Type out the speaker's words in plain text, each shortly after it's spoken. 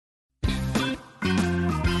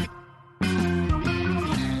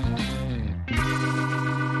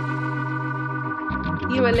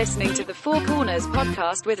You are listening to the Four Corners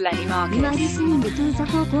podcast with Lenny Marcus. You are listening to the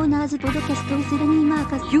Four Corners podcast with Lenny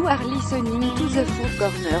Marcus. You are listening to the Four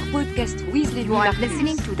Corners podcast with Lenny You are Marcus.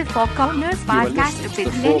 listening to the Four Corners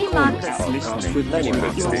podcast with Lenny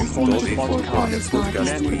Marcus. You are listening to the Four Corners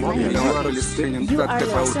podcast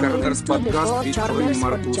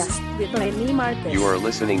with Lenny Marcus. You are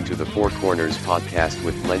listening to the Four Corners podcast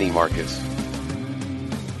with Lenny Marcus.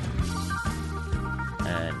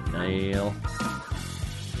 And Neil.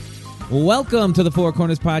 Welcome to the Four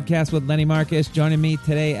Corners podcast with Lenny Marcus. Joining me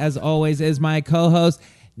today, as always, is my co-host,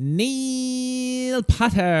 Neil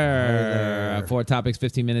Potter. 4 topics,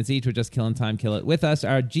 15 minutes each. We're just killing time. Kill it with us.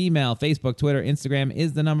 Our Gmail, Facebook, Twitter, Instagram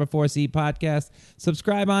is the number 4C podcast.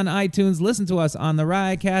 Subscribe on iTunes. Listen to us on the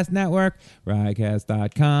Riotcast Network,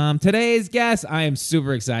 riotcast.com. Today's guest, I am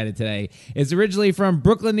super excited today, is originally from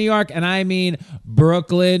Brooklyn, New York, and I mean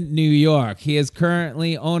Brooklyn, New York. He is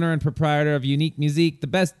currently owner and proprietor of Unique Musique, the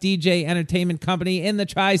best DJ entertainment company in the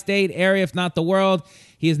tri-state area, if not the world.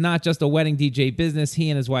 He is not just a wedding DJ business.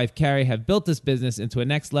 He and his wife, Carrie, have built this business into a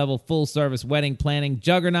next-level, full-service wedding planning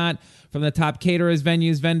juggernaut. From the top caterers,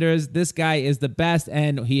 venues, vendors, this guy is the best,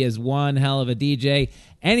 and he is one hell of a DJ.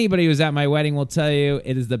 Anybody who's at my wedding will tell you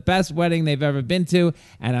it is the best wedding they've ever been to,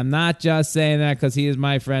 and I'm not just saying that because he is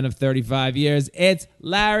my friend of 35 years. It's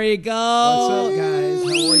Larry Gold. What's up, guys? How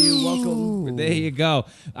are you? Welcome. There you go.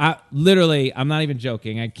 Literally, I'm not even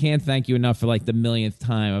joking. I can't thank you enough for like the millionth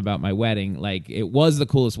time about my wedding. Like, it was the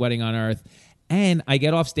coolest wedding on earth. And I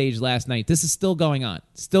get off stage last night. This is still going on.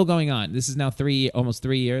 Still going on. This is now almost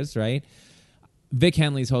 3 years, right? Vic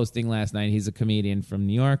Henley's hosting last night. He's a comedian from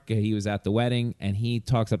New York. He was at the wedding, and he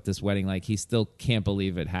talks up this wedding like he still can't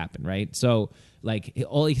believe it happened, right? So, like,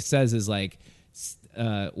 all he says is, like,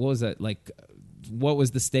 what was that? Like, what was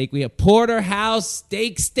the steak we had? Porterhouse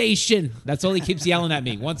Steak Station. That's all he keeps yelling at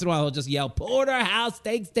me. Once in a while, he'll just yell, Porterhouse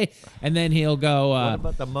Steak Station. And then he'll go... what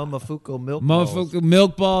about the Momofuku milk balls? Momofuku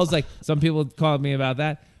milk balls. Like, some people called me about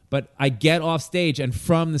that. But I get off stage, and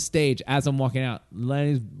from the stage, as I'm walking out,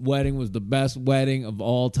 Lenny's wedding was the best wedding of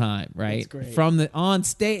all time, right? That's great. From the on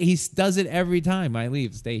stage, he does it every time I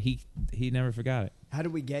leave stage. He never forgot it. How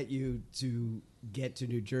did we get you to get to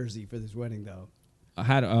New Jersey for this wedding, though?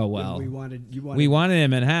 We wanted wanted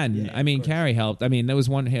in Manhattan. Yeah, I mean, of course. Carrie helped. I mean, there was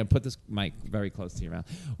one here. Put this mic very close to your mouth.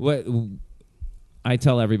 What I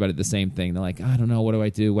tell everybody the same thing. They're like, I don't know, what do I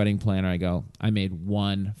do? Wedding planner. I go, I made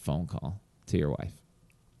one phone call to your wife.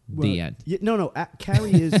 The end. No.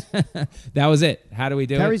 Carrie is... That was it. How do we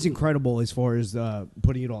do Carrie's it? incredible as far as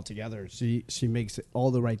putting it all together. She makes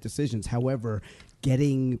all the right decisions. However,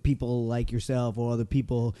 getting people like yourself or other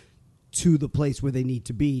people to the place where they need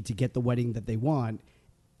to be to get the wedding that they want,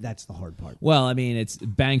 that's the hard part. Well, I mean, it's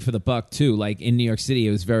bang for the buck, too. Like, in New York City,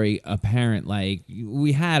 it was very apparent. Like,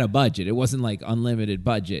 we had a budget. It wasn't, like, unlimited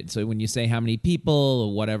budget. So when you say how many people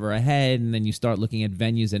or whatever ahead, and then you start looking at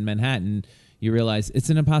venues in Manhattan, you realize it's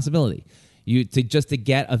an impossibility. To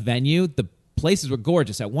get a venue, the places were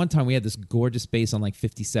gorgeous. At one time, we had this gorgeous space on, like,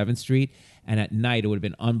 57th Street, and at night, it would have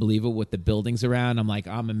been unbelievable with the buildings around.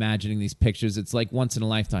 I'm imagining these pictures. It's like once in a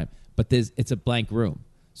lifetime. But it's a blank room.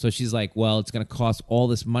 So she's like, well, it's going to cost all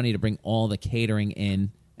this money to bring all the catering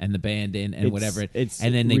in and the band in and whatever. And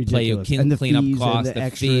then they ridiculous. play you And the cleanup fees costs, and the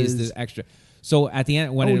the fees, extras. the extra. So at the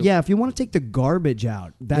end, if you want to take the garbage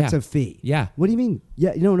out, that's Yeah. a fee. Yeah. What do you mean?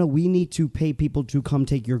 Yeah, no, we need to pay people to come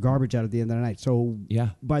take your garbage out at the end of the night. So, Yeah.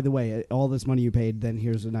 by the way, all this money you paid, then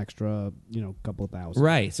here's an extra, couple of thousand.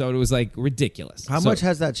 Right. So it was like ridiculous. How So- much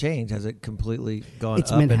has that changed? Has it completely gone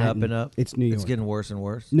It's up and up Manhattan. and up? It's New York. It's getting worse and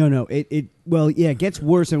worse. No, it gets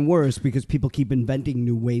worse and worse because people keep inventing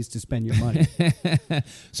new ways to spend your money.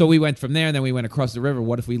 So we went from there, and then we went across the river.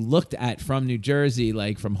 What if we looked at from New Jersey,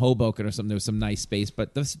 like from Hoboken or something? There was some nice space,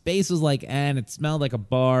 but the space was like, and it smelled like a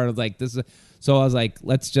bar. It was like this. So I was like,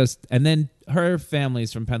 let's just. And then her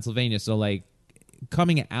family's from Pennsylvania, so like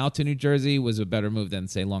coming out to New Jersey was a better move than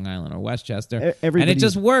say Long Island or Westchester. And it Everybody's-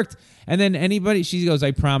 just worked. And then she goes,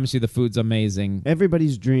 I promise you, the food's amazing.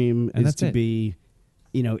 Everybody's dream And is that's to it. be,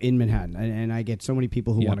 in Manhattan. And I get so many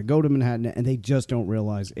people who Yeah. want to go to Manhattan, and they just don't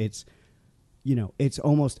realize it's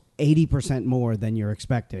almost 80% more than you're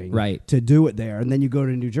expecting Right. to do it there. And then you go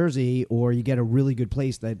to New Jersey, or you get a really good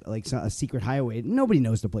place that like a secret highway. Nobody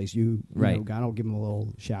knows the place. Right. God, I'll give him a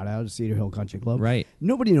little shout out to Cedar Hill Country Club. Right.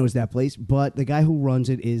 Nobody knows that place, but the guy who runs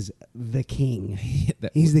it is the king.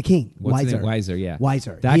 That- He's the king. What's his Weiser. name? Weiser, yeah.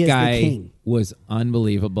 Weiser. That He is the guy king. was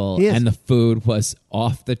unbelievable, He is. and the food was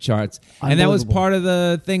off the charts. And that was Unbelievable. part of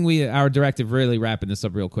the thing. Our directive, really wrapping this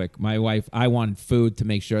up real quick. My wife, I wanted food to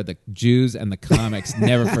make sure the Jews and the comics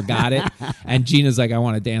never forgot got it. And Gina's like, I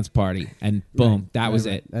want a dance party. And boom, that was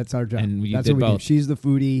it. That's our job. And you That's did what we do. both. She's the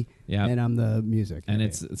foodie, Yep. and I'm the music. And Yeah,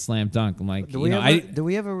 it's slam dunk. I'm like, Do you we, know, do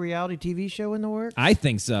we have a reality TV show in the works? I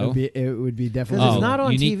think so. it would be definitely. Because it's not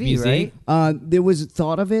on Unique TV, Music. right? There was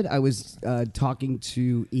thought of it. I was talking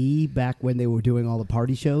to E back when they were doing all the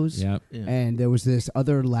party shows. Yep. Yeah. And there was this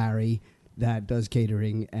other Larry that does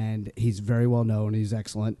catering, and he's very well known. He's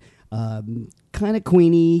excellent. Kind of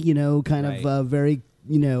queenie, kind Right. of very,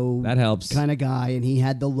 That helps. kind of guy. And he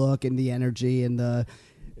had the look and the energy and the,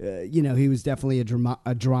 he was definitely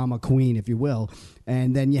a drama queen, if you will.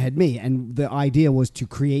 And then you had me. And the idea was to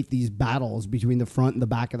create these battles between the front and the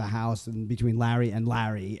back of the house and between Larry.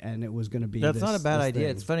 And it was going to be That's not a bad this idea.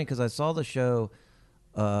 thing. It's funny because I saw the show.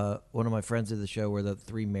 One of my friends did the show where the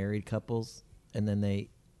 3 married couples, and then they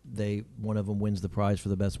one of them wins the prize for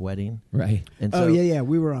the best wedding. Right. And so, Oh, yeah.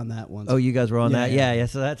 We were on that one. Oh, you guys were on Yeah, that? yeah. Yeah.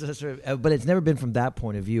 So that's sort of, but it's never been from that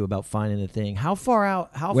point of view about finding a thing. How far out?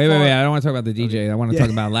 Wait. I don't want to talk about the DJ. I want to talk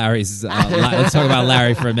about Larry's. Let's talk about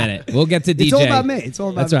Larry for a minute. We'll get to DJ. It's all about me. It's all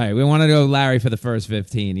about That's me. right. We want to go Larry for the first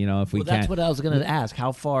 15, if we Well, can. that's what I was going to ask.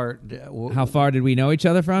 How far? How far did we know each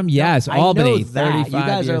other from? Yes, I Albany. know that. 35 You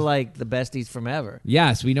guys years. are like the besties from ever.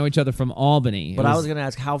 Yes, we know each other from Albany. But I was going to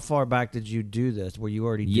ask, how far back did you do this? Were you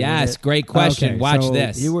already doing Yes, it? great question. Okay, Watch so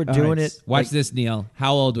this. You were All doing right. it. Watch like- this, Neil.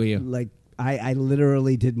 How old were you? Like I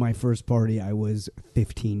literally did my first party. I was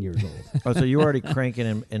 15 years old. Oh, so you were already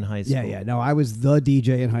cranking in high school. Yeah. No, I was the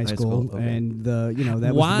DJ in high school, school, okay. and that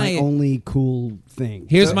was Why- my only cool thing.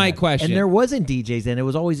 Here's So- my question. And there wasn't DJs then. It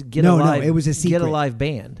was always get No, a no, live. it was a Get secret. a live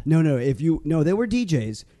band. No, there were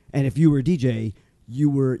DJs, and if you were a DJ,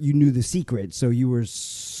 you knew the secret, so you were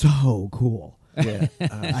so cool. Yeah.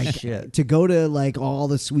 Shit. To go to like all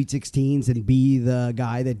the Sweet 16s and be the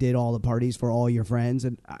guy that did all the parties for all your friends,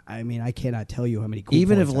 and I mean, I cannot tell you how many cool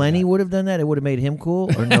Even if parties I Lenny got. would have done that, it would have made him cool.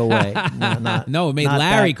 Or no way. No, it made not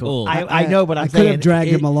Larry that cool. I know, but I'm I could saying have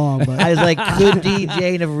dragged it- him along, but I was like, could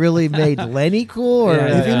DJ have really made Lenny cool? Or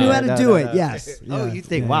Yeah, if you knew how to no, do no, it, no. yes. Oh, Yeah, you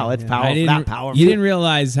think? yeah, Wow, yeah, that's yeah. that powerful. You didn't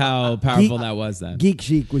realize how powerful Geek- that was then. Geek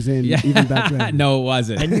Chic was in even back then. No, it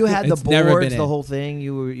wasn't. And you had the It's never boards, been the in. whole thing.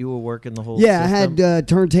 You were working the whole. Yeah, I system? had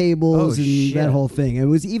turntables Oh, and shit. that whole thing. It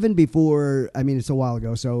was even before. I mean, it's a while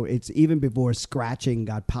ago, so it's even before scratching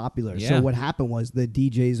got popular. Yeah. So what happened was the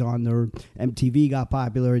DJs on their MTV got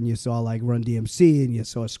popular, and you saw like Run DMC, and you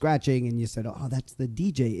saw scratching, and you said, "Oh, that's the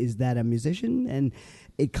DJ. Is that a musician?" And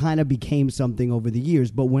it kind of became something over the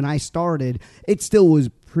years. But when I started, it still was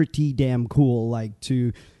pretty damn cool, like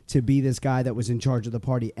to be this guy that was in charge of the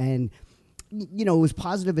party. And it was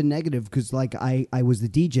positive and negative because like I was the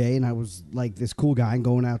DJ and I was like this cool guy and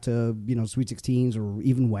going out to Sweet 16s or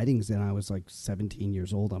even weddings, and I was like 17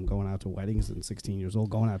 years old. I'm going out to weddings, and 16 years old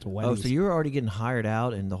going out to Oh, weddings. so you were already getting hired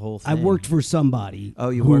out and the whole thing. I worked for somebody. Oh,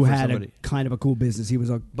 you who worked for had somebody. a kind of a cool business. He was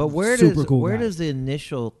a But where super does the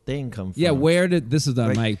initial thing come from? Yeah, where did this is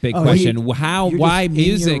Right. my big Oh, question? you- Why just in your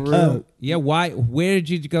music? room. Yeah, why? Where did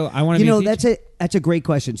you go? I want to. be a DJ. that's a great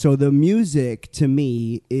question. So the music to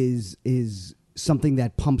me is something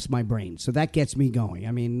that pumps my brain. So that gets me going.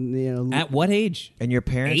 I mean, At what age? And your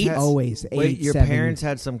parents Eight? had, Always. Wait, 8, your 7. parents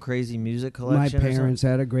had some crazy music my collection. or parents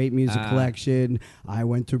had a great music collection. I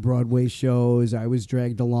went to Broadway shows. I was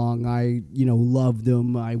dragged along. I, loved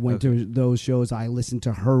them. I went to those shows. I listened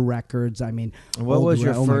to her records. I mean, What old was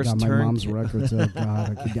your oh first my God, my turn- mom's records. Oh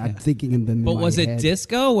God, I'm thinking of them. in But my was it head.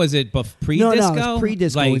 disco? Was it pre-disco? No, it was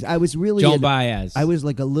pre-disco. Like I was really Joan Baez. I was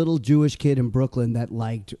like a little Jewish kid in Brooklyn that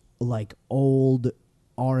liked like old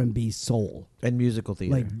R&B soul. And musical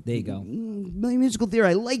theater. Like There you go. My musical theater,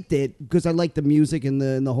 I liked it because I liked the music and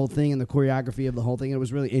the whole thing and the choreography of the whole thing. And it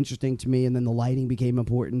was really interesting to me. And then the lighting became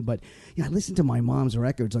important. But I listened to my mom's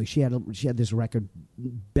records. Like she had this record,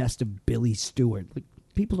 Best of Billy Stewart. Like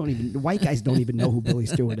people don't even, white guys don't even know who Billy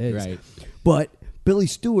Stewart is. Right. But Billy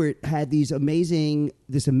Stewart had this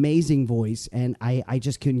amazing voice, and I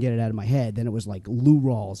just couldn't get it out of my head. Then it was like Lou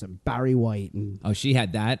Rawls and Barry White and Oh, she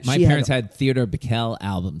had that. My She had- parents had Theodore Bickel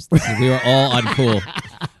albums. We were all uncool.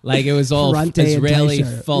 Like it was all Ferrante and Israeli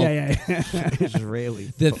Teicher. folk. Yeah. Israeli.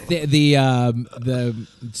 The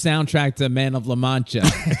soundtrack to Man of La Mancha.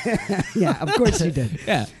 Yeah, of course he did.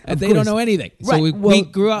 Yeah, Of they don't course. know anything. So Right, we well-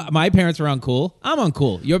 grew up. My parents were uncool. I'm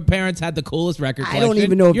uncool. Your parents had the coolest record I collection. don't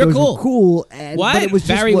even know if You're those cool. were cool. And, What? But it was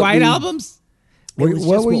just Barry what White we- albums? It was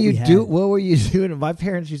What just were what you we had. do? What were you doing? My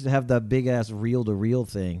parents used to have that big ass reel to reel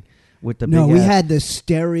thing, with the No, big we ass- had the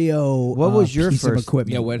stereo. What was your piece of first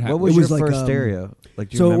equipment? Yeah, what What happened? was It your was like, first stereo? Like,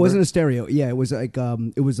 do you So remember? it wasn't a stereo. Yeah, it was like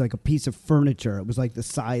a piece of furniture. It was like the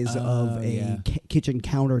size of a yeah. kitchen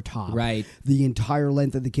countertop. Right. The entire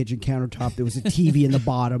length of the kitchen countertop. There was a TV in the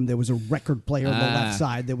bottom. There was a record player on the left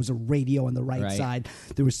side. There was a radio on the right side.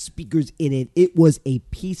 There were speakers in it. It was a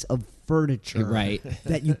piece of furniture Right.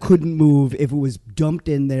 that you couldn't move. If it was dumped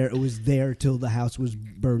in there, it was there till the house was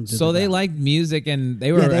burned to So the they ground. liked music, and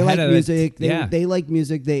they were Yeah, they ahead like of music. it. They like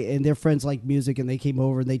music. And their friends like music, and they came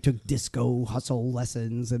over and they took disco hustle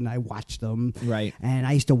lessons, and I watched them. Right. And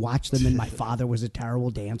I used to watch them, and my father was a terrible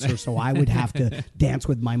dancer, so I would have to dance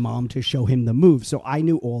with my mom to show him the moves. So I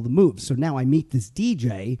knew all the moves. So now I meet this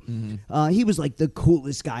DJ. He was like the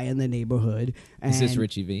coolest guy in the neighborhood. Is this and-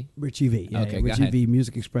 Richie V? Richie V. Yeah, Okay, yeah, go Richie ahead. V.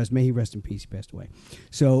 Music Express. May he rest in peace. He passed away.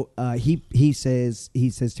 So he says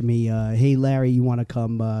to me, "Hey Larry, you want to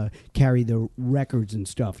come carry the records and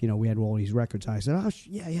stuff?" You know, we had all these records. I said, "Oh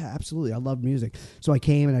yeah, absolutely. I love music." So I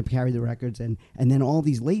came and I carried the records, and then all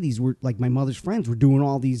these ladies were like my mother's friends were doing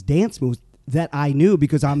all these dance moves that I knew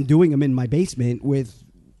because I'm doing them in my basement with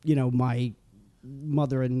my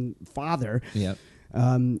mother and father. Yep.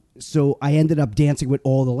 So I ended up dancing with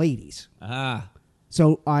all the ladies.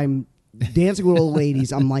 So I'm dancing with all the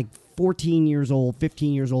ladies. I'm like 14 years old,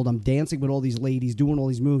 15 years old. I'm dancing with all these ladies, doing all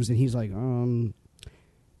these moves, and he's like,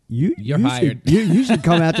 You're hired. You should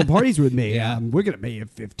come out to parties with me. Yeah. We're gonna pay you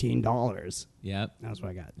 $15." Yep. That's what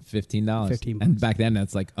I got. $15. $15. And back then,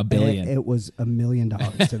 that's like $1 billion. It was $1 million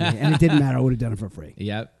to me, and it didn't matter. I would have done it for free.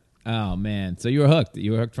 Yep. Oh man. So you were hooked.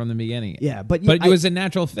 You were hooked from the beginning. Yeah, but it was a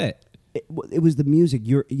natural fit. It was the music.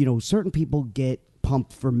 Certain people get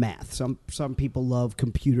pumped for math. Some people love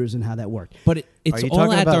computers and how that worked. But it's Are you all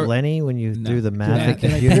talking at about the Lenny when you threw the math Did I- at did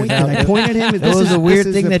I computers point- out did I there? point at him? It was a weird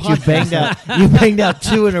thing that you banged out. You banged out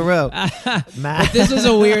 2 in a row. Math. This was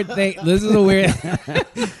a weird thing. This is a weird.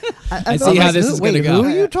 I see how this is going to Wait, go. who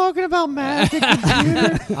are you talking about math and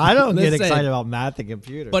computer? I don't get Listen, excited about math and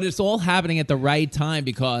computer. But it's all happening at the right time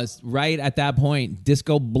because right at that point,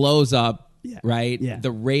 disco blows up. Yeah. Right. Yeah. The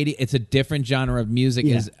radio. It's a different genre of music.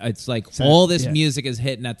 Yeah. It's like So, all this yeah. music is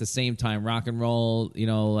hitting at the same time. Rock and roll,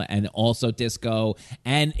 and also disco.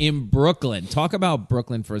 And in Brooklyn, talk about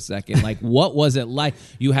Brooklyn for a second. Like, what was it like?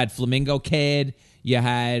 You had Flamingo Kid. You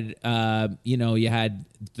had, you had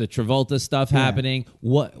the Travolta stuff happening.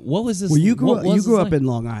 What was this? Well, you grew what was this up like? in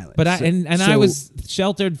Long Island, But I so- was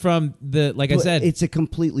sheltered from like I but said, it's a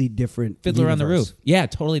completely different Fiddler on the universe. Roof. Yeah,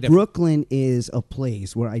 totally different. Brooklyn is a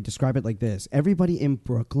place where I describe it like this: everybody in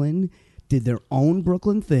Brooklyn did their own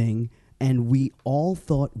Brooklyn thing, and we all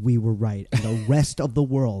thought we were right, and the rest of the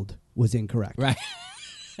world was incorrect. Right.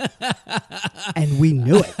 And we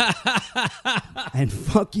knew it. And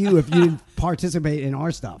fuck you if you didn't participate in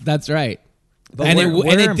our stuff. That's right. But and where- it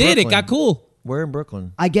where in did. It Brooklyn? got cool. We're in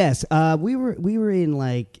Brooklyn. I guess we were in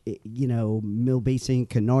like Mill Basin,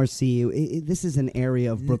 Canarsie. This is an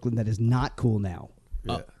area of Brooklyn that is not cool now.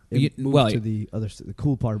 It moved to the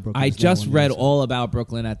cool part of Brooklyn. I is now just on the read other side. all about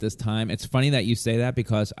Brooklyn at this time. It's funny that you say that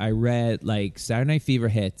because I read like Saturday Night Fever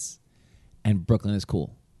hits, and Brooklyn is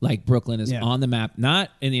cool. Like Brooklyn is Yeah. on the map. Not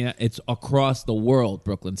in it's across the world.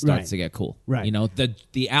 Brooklyn starts Right. to get cool. Right.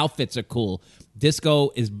 The outfits are cool. Disco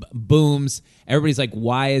is booms. Everybody's like,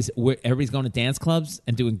 everybody's going to dance clubs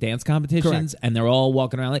and doing dance competitions, Correct. and they're all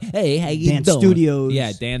walking around like, hey, how you Dance doing? studios.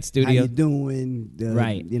 Yeah, dance How studio. you doing?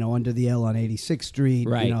 Right. Under the L on 86th Street.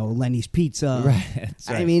 Right. Lenny's Pizza. Right, that's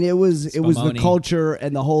I right. mean, it was the Spumoni. culture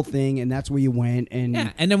and the whole thing, and that's where you went. And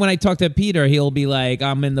Yeah, and then when I talk to Peter, he'll be like,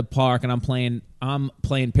 "I'm in the park and I'm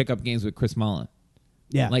playing pickup games with Chris Mullen."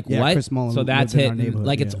 yeah, Like yeah, what? Chris Mullen So that's lived in our hitting. neighborhood,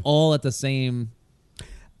 Like it's yeah. all at the same.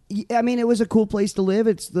 Yeah, I mean, it was a cool place to live.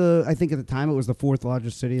 I think at the time it was the 4th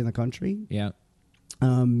largest city in the country. Yeah, It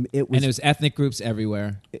and it was was ethnic groups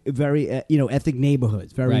everywhere. very, ethnic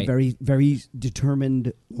neighborhoods, very, Right. very, very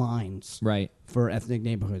determined lines Right, for ethnic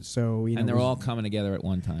neighborhoods. So and it they're was- all coming together at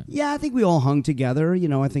one time. Yeah, I think we all hung together.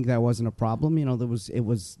 I think that wasn't a problem. It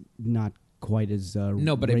was not quite as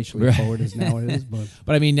No, but racially right. forward as now it is. But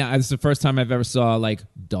But I mean, it's the first time I've ever saw like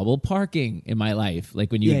double parking in my life.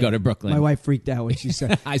 Like when you would go to Brooklyn. My wife freaked out when she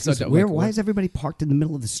said, I she saw said, that, "Where? like, Why is everybody parked in the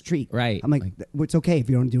middle of the street?" Right. I'm like, "Well, it's okay if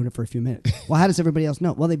you're only doing it for a few minutes." Well, how does everybody else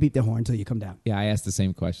know? Well, they beep their horn until you come down. Yeah, I asked the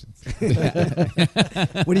same questions.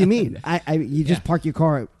 What do you mean? You just park your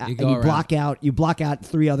car and go around. you block out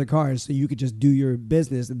 3 other cars so you could just do your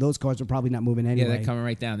business, and those cars are probably not moving Yeah, anyway. they're coming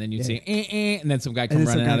right down. Then you'd Yeah. see, and then some guy And come then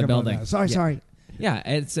some running guy out of the come running building. out. Sorry, Yeah. sorry. Yeah,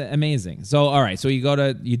 it's amazing. So, all right, so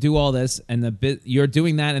you do all this, and you're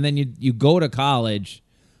doing that, and then you go to college,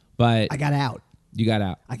 but I got out. You got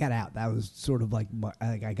out. I got out. That was sort of like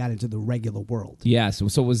I got into the regular world. Yeah.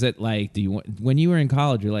 So was it like? When you were in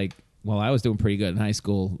college? You're like, well, I was doing pretty good in high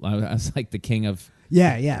school. I was like the king of.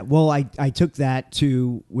 Yeah. Well, I took that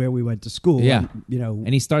to where we went to school. Yeah. And,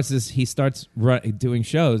 And he starts doing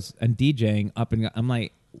shows and DJing up and I'm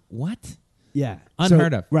like, what? Yeah.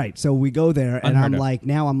 Unheard of. Right. So we go there and Unheard of.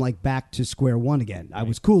 now I'm like back to square one again. I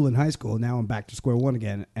was cool in high school. Now I'm back to square one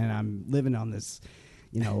again. And I'm living on this,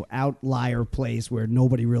 outlier place where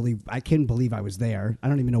nobody really, I couldn't believe I was there. I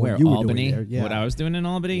don't even know Where, what you Albany? were doing there. Yeah. What I was doing in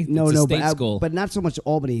Albany? No, It's a no, state but, school. but not so much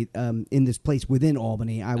Albany. In this place within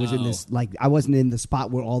Albany, I was in this I wasn't in the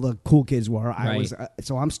spot where all the cool kids were. I Right. was,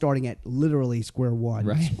 so I'm starting at literally square one,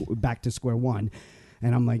 Right. back to square one,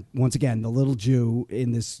 and I'm like once again the little Jew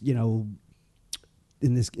in this,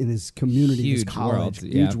 in this community, Huge this college,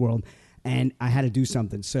 world, huge yeah. world. And I had to do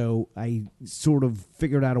something, so I sort of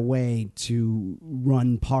figured out a way to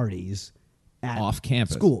run parties at Off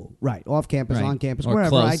campus. school, right? Off campus, Right. on campus, Or wherever.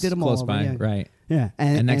 close- I did them close all. by, yeah. right. Yeah,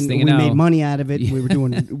 And next thing you we know- made money out of it.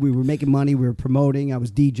 We were making money. We were promoting. I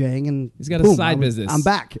was DJing, and He's got a boom, side business. I'm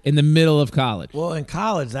back. in the middle of college. Well, in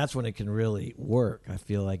college, that's when it can really work. I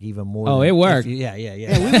feel like even more. Oh, than it worked. Yeah.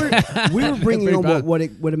 Yeah, we were bringing Pretty home proud. what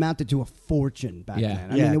it would amounted to a fortune back Yeah.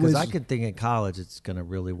 then. I Yeah, mean, it because was I could think in college it's going to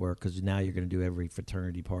really work because now you're going to do every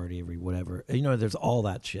fraternity party, every whatever. There's all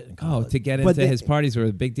that shit in Oh, college. to get But into the- his parties were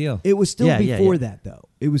a big deal. It was still Yeah, yeah, before yeah. that, though.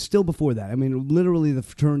 It was still before that. I mean, literally, the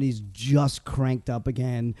fraternities just cranked up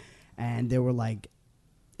again, and they were like,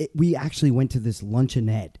 we actually went to this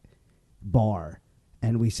luncheonette bar,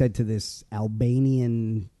 and we said to this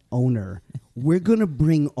Albanian owner, "We're gonna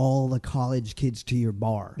bring all the college kids to your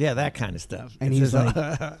bar." Yeah, that kind of stuff. And It's he's just- like,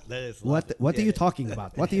 that is What are you talking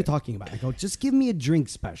about? What are you talking about? I go, just give me a drink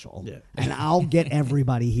special, Yeah. and I'll get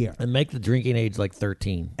everybody here. And make the drinking age like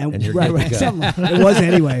 13. And you're right, good to right. go. Something like- it was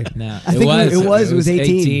anyway. No, I think it was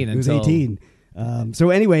 18. It was until- 18. So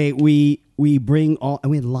anyway, we bring all, and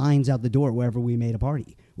we had lines out the door wherever we made a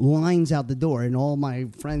party. Lines out the door, and all my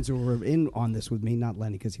friends who were in on this with me, not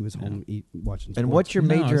Lenny because he was home watching. And sports. what's your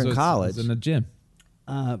No, major so in it's college? in the gym.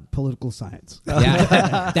 Political science.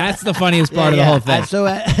 Yeah, that's the funniest part of the whole thing. So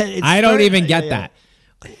I don't even get that.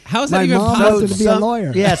 How is that My even mom possible? wanted to be a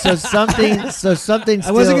lawyer. Yeah, so something. I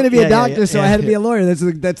wasn't going to be a doctor, so I had to be a lawyer.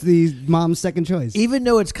 That's the mom's second choice. Even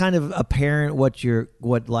though it's kind of apparent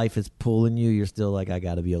what life is pulling you, you're still like, I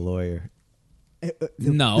got to be a lawyer.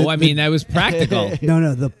 No, I mean that was practical.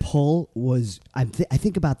 No. The pull was. I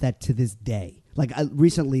think about that to this day. Like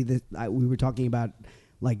recently, we were talking about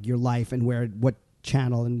like your life and what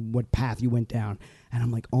channel and what path you went down, and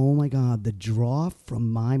I'm like, oh my god, the draw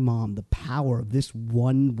from my mom, the power of this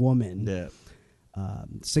one woman, Lot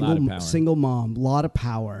of single power. single mom, lot of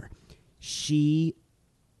power. She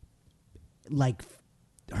like.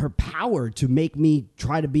 Her power to make me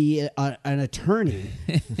try to be an attorney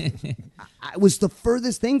I was the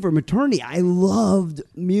furthest thing from attorney. I loved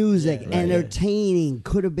music, entertaining,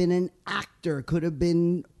 could have been an actor, could have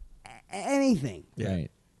been anything. Right.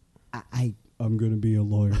 I'm going to be a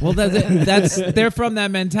lawyer. Well, that's they're from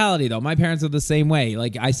that mentality though. My parents are the same way.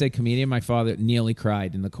 Like I said, comedian. My father nearly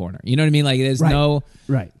cried in the corner. You know what I mean? Like there's no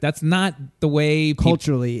Right. That's not the way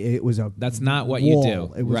Culturally, it was a That's not what wall. you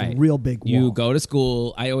do. It was right. a real big wall. You go to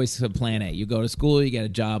school. I always said plan A. You go to school, you get a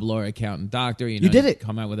job, lawyer, accountant, doctor. You did it.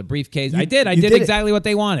 Come out with a briefcase. You- I did. I you did did it. exactly what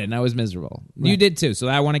they wanted, and I was miserable. You Right. did too. So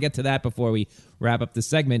I want to get to that before we wrap up the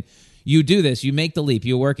segment. You do this. You make the leap.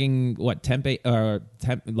 You're working like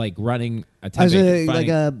running a temp As a,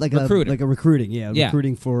 finding- recruiter. like a recruiting, yeah.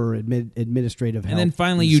 Recruiting for administrative help. and then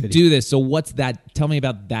finally in the you city. do this. So what's that? Tell me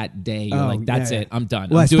about that day. You're like, that's yeah, it. yeah. I'm done.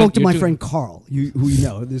 Well, I'm I doing- spoke to you're my doing- friend Carl, who you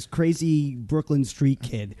know, this crazy Brooklyn street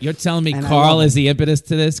kid. You're telling me And I Carl love is the impetus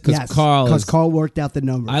to this? Because Yes, Carl is. Carl worked out the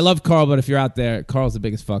numbers. I love Carl, but if you're out there, Carl's the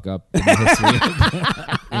biggest fuck up in the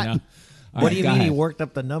history. You know? All What right, do you go mean he ahead. worked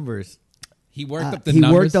up the numbers? He worked up the he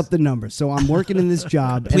numbers. worked up the numbers. So I'm working in this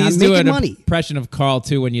job, and Please I'm do making an money. impression of Carl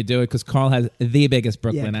too when you do it, because Carl has the biggest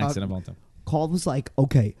Brooklyn Carl- accent of all time. Carl was like,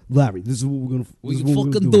 "Okay, Larry, this is what we're gonna. We this is what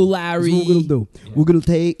we're fucking gonna do, This is what we're gonna do. We're gonna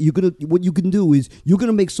take. You're gonna. What you can do is you're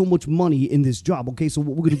gonna make so much money in this job. Okay, so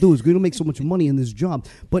what we're gonna do is we're gonna make so much money in this job.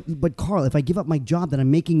 But Carl, if I give up my job that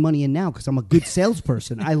I'm making money in now because I'm a good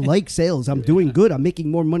salesperson, I like sales. I'm doing good. I'm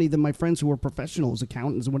making more money than my friends who are professionals,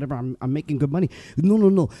 accountants, or whatever. I'm making good money.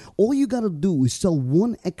 No. All you gotta do is sell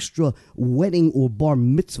one extra wedding or bar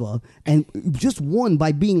mitzvah, and just one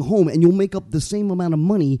by being home, and you'll make up the same amount of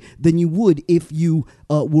money than you would if you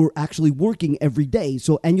were actually working every day.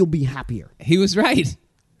 So, and you'll be happier. He was right.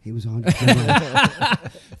 He was 100%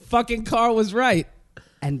 right. Fucking Carl was right.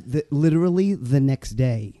 And literally the next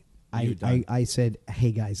day, I said,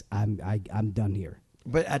 hey guys, I'm done here.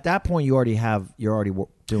 But at that point, you're already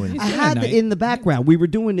doing. I had it in the background. We were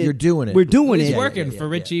doing it. You're doing it. We're doing He's it. working for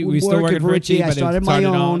Richie. We're We still working for Richie. I but it started my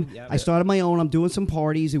own. on. Yep. I started my own. I'm doing some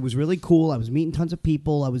parties. It was really cool. I was meeting tons of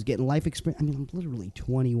people. I was getting life experience. I mean, I'm literally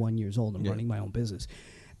 21 years old. I'm running my own business.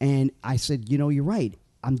 And I said, you're right.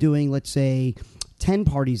 I'm doing, let's say, 10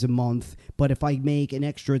 parties a month. But if I make an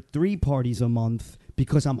extra 3 parties a month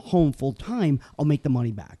because I'm home full time, I'll make the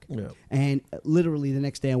money back. Yeah. And literally the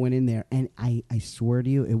next day I went in there, and I swear to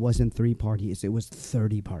you, it wasn't 3 parties. It was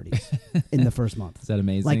 30 parties in the first month. Is that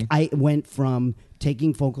amazing? Like, I went from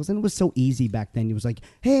taking phone calls, and it was so easy back then. It was like,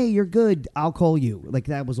 hey, you're good. I'll call you. Like,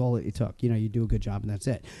 that was all it took. You do a good job, and that's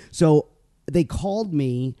it. So they called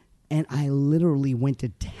me, and I literally went to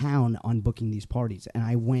town on booking these parties. And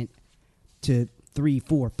I went to 3,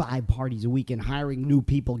 4, 5 parties a week and hiring new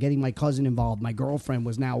people, getting my cousin involved. My girlfriend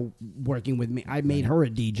was now working with me. I made her a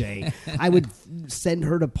DJ. I would send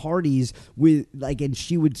her to parties with and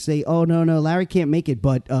she would say, oh, no, Larry can't make it,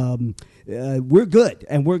 but we're good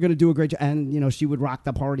and we're going to do a great job. And, she would rock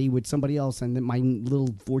the party with somebody else and then my little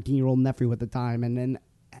 14-year-old nephew at the time. And then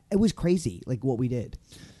it was crazy, what we did.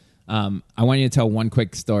 I want you to tell one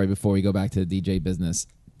quick story before we go back to the DJ business.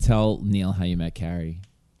 Tell Neil how you met Carrie.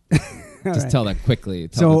 Just tell that quickly.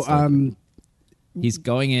 He's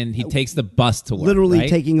going in. He takes the bus to work. Literally right?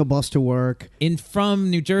 taking a bus to work.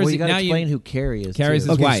 From New Jersey. Well, you got to now explain who Carrie is. Carrie's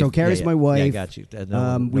too. his wife. So Carrie's my wife. Yeah, I got you.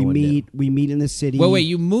 We meet in the city. Wait,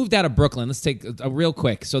 you moved out of Brooklyn. Let's take a real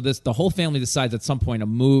quick. So the whole family decides at some point to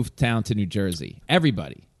move down to New Jersey.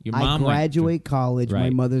 Everybody. Your mom I graduate college. Right. My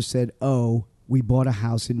mother said, "Oh, we bought a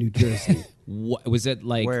house in New Jersey." What was it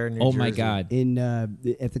like? Where in New oh my Jersey? God! In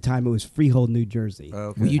at the time, it was Freehold, New Jersey.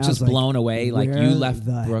 Okay. Were you I just was blown away? Like where you left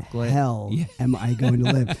the Brooklyn? Hell, Yeah. am I going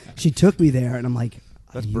to live? She took me there, and I'm like,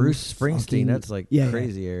 That's "Are you Bruce Springsteen. fucking-" That's like Yeah,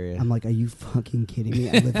 crazy yeah. area. I'm like, are you fucking kidding me?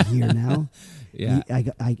 I live here now. Yeah.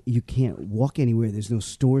 You can't walk anywhere. There's no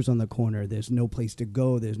stores on the corner. There's no place to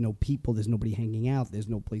go. There's no people. There's nobody hanging out. There's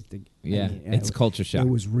no place to. Yeah, it's culture shock. It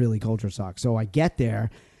was really culture shock. So I get there,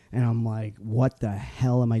 and I'm like, what the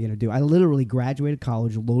hell am I going to do? I literally graduated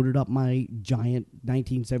college, loaded up my giant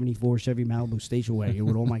 1974 Chevy Malibu station wagon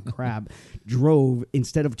with all my crap, drove,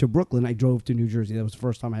 instead of to Brooklyn, I drove to New Jersey. That was the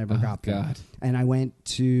first time I ever got there. God. And I went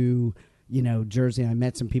to, Jersey, and I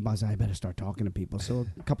met some people. I said, I better start talking to people. So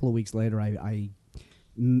a couple of weeks later, I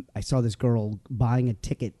saw this girl buying a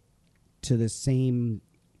ticket to the same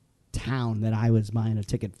town that I was buying a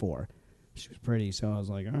ticket for. She was pretty, so I was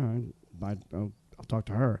like, all right, I'll talk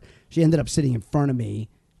to her. She ended up sitting in front of me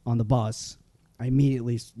on the bus. I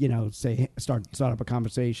immediately, start up a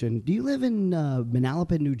conversation. Do you live in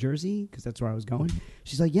Manalapan, New Jersey? Because that's where I was going.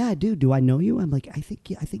 She's like, yeah, I do. Do I know you? I'm like, I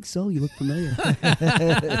think so. You look familiar.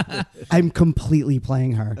 I'm completely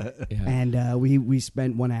playing her. Yeah. And we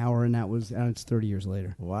spent 1 hour, and it's 30 years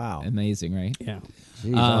later. Wow. Amazing, right? Yeah.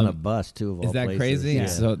 Jeez, on a bus too. Of all Is that places. crazy? Yeah.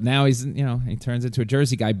 So now he's, he turns into a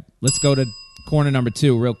Jersey guy. Let's go to corner number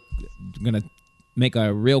 2. I'm going to make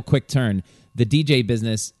a real quick turn. The DJ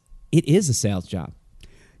business, it is a sales job.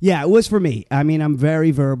 Yeah, it was for me. I mean, I'm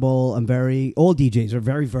very verbal. All DJs are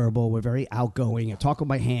very verbal. We're very outgoing. I talk with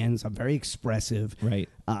my hands. I'm very expressive. Right.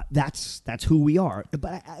 That's who we are.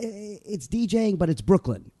 But it's DJing, but it's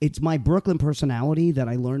Brooklyn. It's my Brooklyn personality that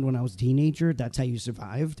I learned when I was a teenager. That's how you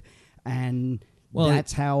survived. And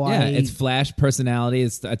that's how it's flash personality.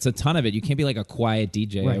 It's a ton of it. You can't be like a quiet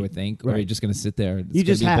DJ, I would think, or you're just going to sit there. It's you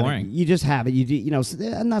just gonna be have boring. it. You just have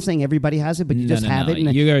it. I'm not saying everybody has it, but you just have it.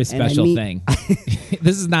 And, you're a and special thing.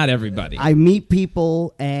 This is not everybody. I meet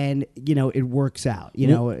people, and it works out.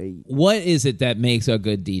 What is it that makes a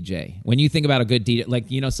good DJ? When you think about a good DJ, like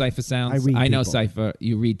Cypher Sounds. I read know people. Cypher.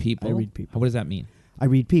 You read people. I read people. What does that mean? I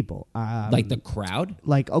read people. Like the crowd?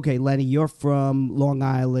 Like, okay, Lenny, you're from Long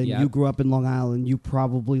Island. Yep. You grew up in Long Island. You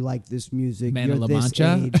probably like this music. Man you're of La this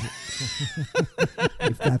Mancha? age.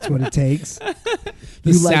 If that's what it takes.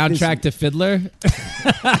 The soundtrack to Fiddler?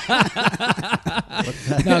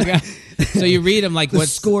 No, God. So you read them like The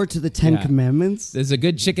what's score to the Ten Yeah. Commandments. There's a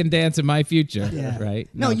good chicken dance in my future, Yeah. right?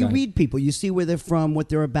 No, you go ahead. read people. You see where they're from, what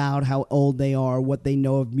they're about, how old they are, what they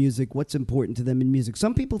know of music, what's important to them in music.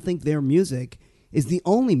 Some people think their music is the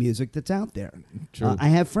only music that's out there. True. I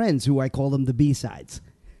have friends who I call them the B-sides.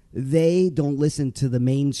 they don't listen to the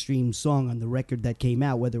mainstream song on the record that came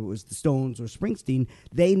out, whether it was the Stones or Springsteen.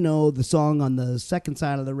 They know the song on the second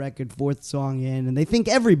side of the record, fourth song in, and they think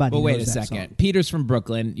everybody knows But wait a that second. song. Peter's from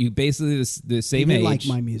Brooklyn. You basically the same He didn't age.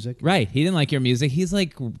 like my music. Right. He didn't like your music. He's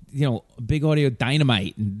like, Big Audio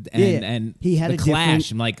Dynamite and Yeah. He had The a Clash.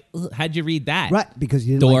 different- I'm like, ugh, how'd you read that? Right, because he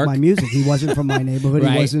didn't Dork. like my music. He wasn't from my neighborhood.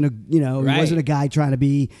 Right. He wasn't a he Right. wasn't a guy trying to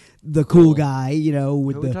be the cool guy, with Are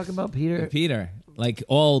we the talking about Peter? Peter. Like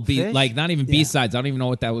all Fish? like not even Yeah. B-sides. I don't even know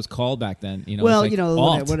what that was called back then. well, it's like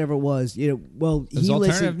alt. whatever it was, well, was he alternative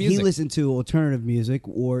listened. He music. listened to alternative music,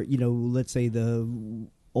 or let's say the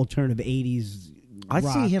alternative '80s. I see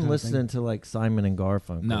rock him kind of listening to like Simon and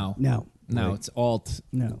Garfunkel. No. thing. No, No, it's alt.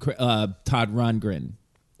 No. Todd Rundgren.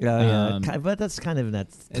 Yeah, Um, but that's kind of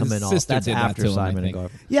his coming off. sister That's did that after to him, I Simon and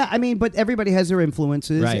think. Garfunkel. Yeah, I mean, but everybody has their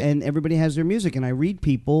influences, Right. and everybody has their music. And I read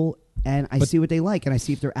people, and I see what they like, and I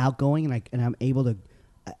see if they're outgoing, and I'm able to,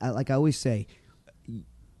 like I always say,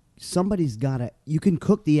 somebody's gotta. You can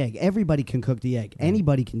cook the egg. Everybody can cook the egg.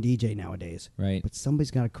 Anybody can DJ nowadays. Right. But somebody's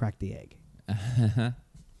got to crack the egg.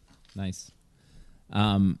 Nice.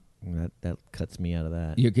 That cuts me out of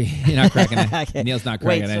that. You're not cracking Okay. it. Neil's not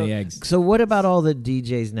Wait, cracking any eggs. So what about all the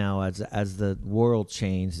DJs now? As the world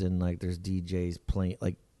changed and like there's DJs playing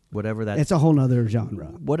like whatever that. It's a whole nother genre.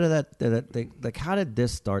 What are like? How did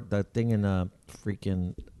this start? That thing in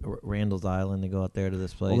freaking Randall's Island. They go out there to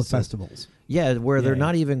this place. All the festivals. Yeah, where they're Yeah,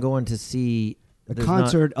 not even going to see A there's not-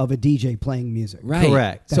 concert of a DJ playing music. Right.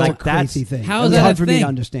 Correct. That's Like, a crazy thing. how It's is that hard a for me thing? to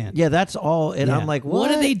understand. Yeah, that's all. And Yeah. I'm like,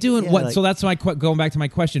 What are they doing? Yeah, What? like- So that's why going back to my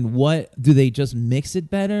question. What do they just mix it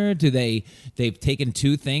better? Do they've taken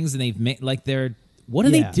two things and they've made like they're what are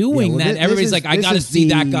Yeah. they doing? Yeah, well, that this everybody's is- like, I this got to is see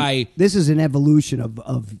that the- guy. This is an evolution of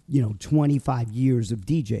 25 years of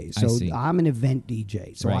DJs. I So see. I'm an event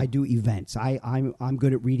DJ. So Right. I do events. I'm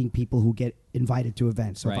good at reading people who get invited to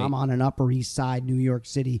events. So Right. if I'm on an Upper East Side New York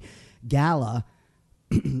City gala,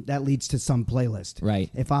 that leads to some playlist. Right.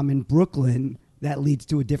 If I'm in Brooklyn, that leads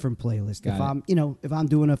to a different playlist. Got If it. if I'm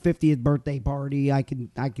doing a 50th birthday party, I can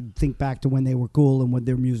think back to when they were cool and what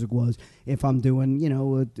their music was. If I'm doing,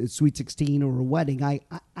 a Sweet 16 or a wedding, I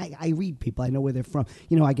read people. I know where they're from.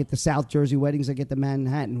 I get the South Jersey weddings, I get the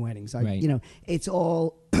Manhattan weddings. Right. It's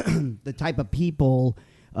all the type of people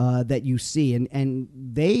that you see, and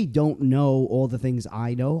they don't know all the things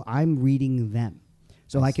I know. I'm reading them.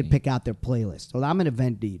 So I could see. pick out their playlist. So I'm an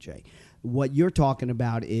event DJ. What you're talking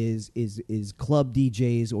about is club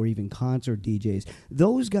DJs or even concert DJs.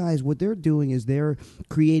 Those guys, what they're doing is they're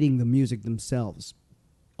creating the music themselves.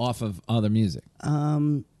 Off of other music.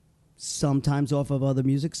 Sometimes off of other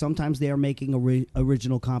music. Sometimes they are making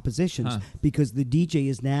original compositions because the DJ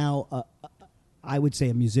is now, I would say,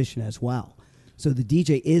 a musician as well. So the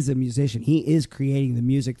DJ is a musician. He is creating the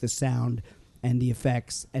music, the sound, and the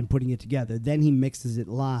effects and putting it together. Then he mixes it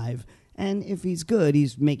live. And if he's good,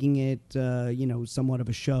 he's making it, somewhat of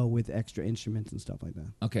a show with extra instruments and stuff like that.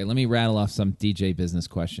 Okay, let me rattle off some DJ business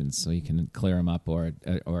questions so you can clear them up or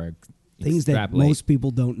Things that extrapolate. most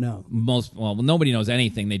people don't know. Nobody knows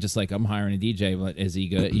anything. They just like, I'm hiring a DJ, but is he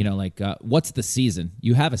good? What's the season?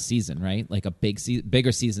 You have a season, right? Like a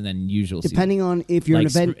bigger season than usual. Depending on if you're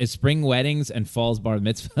like an event. it's spring weddings and fall's bar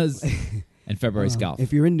mitzvahs and February's golf.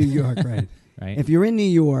 If you're in New York, right? Right. If you're in New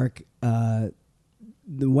York, the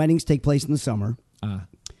weddings take place in the summer.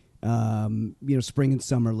 Spring and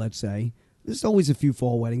summer, let's say. There's always a few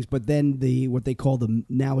fall weddings, but then what they call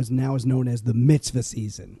now is known as the mitzvah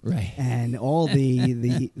season, Right. And all the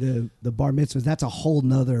bar mitzvahs. That's a whole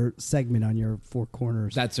nother segment on your Four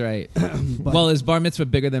Corners. That's right. Well, is bar mitzvah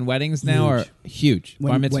bigger than weddings now, or huge?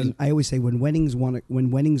 Bar mitzvah. When, I always say when weddings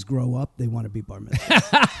grow up, they want to be bar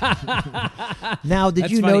mitzvah. Now, did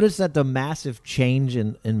That's you funny. notice that the massive change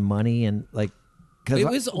in money and like? 'Cause It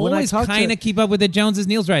was when I always talked to- kind of keep up with the Joneses.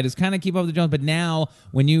 Neil's right. It's kind of keep up with the Jones. But now,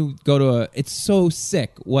 when you go to it's so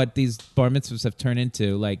sick what these bar mitzvahs have turned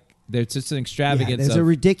into. Like, there's just an extravagance. There's of, a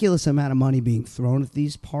ridiculous amount of money being thrown at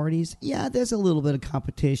these parties. Yeah, there's a little bit of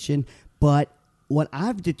competition, but what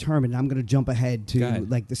I've determined, I'm going to jump ahead Go to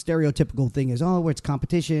ahead. like the stereotypical thing is, where it's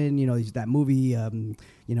competition. That movie,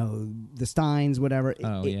 the Steins, whatever.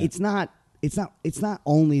 Oh, yeah. It's not. It's not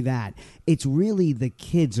only that. It's really the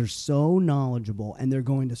kids are so knowledgeable and they're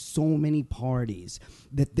going to so many parties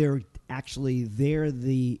that they're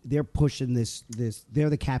pushing this they're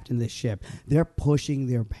the captain of this ship. They're pushing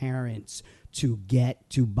their parents to get,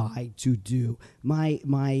 to buy, to do. My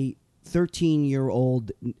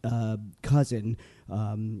 13-year-old cousin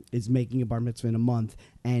is making a bar mitzvah in a month,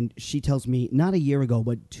 and she tells me not a year ago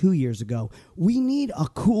but 2 years ago, we need a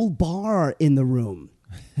cool bar in the room.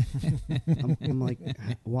 I'm like,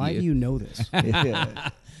 why do you know this? Yeah.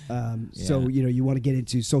 So, you want to get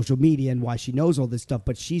into social media and why she knows all this stuff,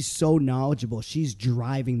 but she's so knowledgeable. She's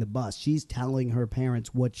driving the bus. She's telling her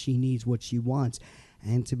parents what she needs, what she wants.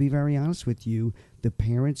 And to be very honest with you, the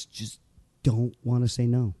parents just don't want to say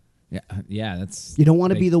no. Yeah, that's... You don't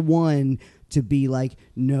want to be the one to be like,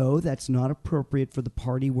 no, that's not appropriate for the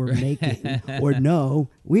party we're making. Or no,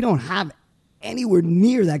 we don't have anywhere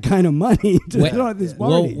near that kind of money to throw at this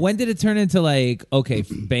party. Well, when did it turn into like, okay,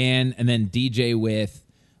 band and then DJ with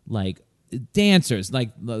like dancers?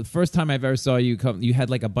 Like the first time I've ever saw you come, you had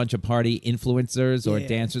like a bunch of party influencers or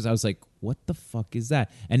dancers. I was like, what the fuck is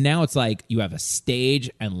that? And now it's like you have a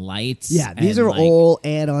stage and lights. Yeah, these are all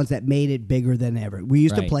add-ons that made it bigger than ever. We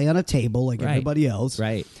used to Right. play on a table like everybody else.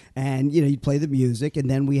 Right. And, you'd play the music, and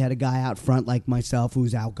then we had a guy out front like myself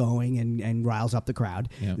who's outgoing and riles up the crowd.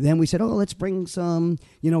 Yep. Then we said, let's bring some,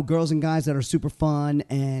 girls and guys that are super fun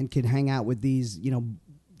and can hang out with these,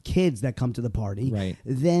 kids that come to the party. Right.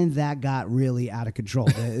 Then that got really out of control.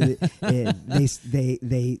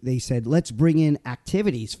 they said, let's bring in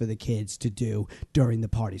activities for the kids to do during the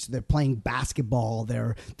party. So they're playing basketball,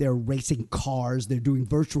 they're racing cars, they're doing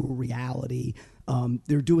virtual reality,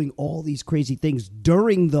 they're doing all these crazy things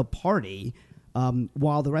during the party.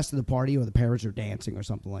 While the rest of the party or the parents are dancing or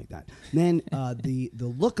something like that. Then the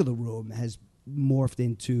look of the room has morphed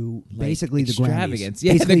into basically the Grammys. Extravagance.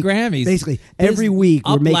 Yeah, Basically- the Grammys. Basically, There's every week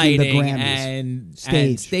we're making the uplighting Grammys. and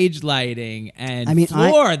Stage. stage lighting and I mean,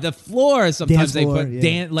 the floor. Sometimes Dance they floor, put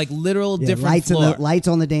yeah. like literal different lights floor. lights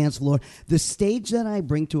on the dance floor. The stage that I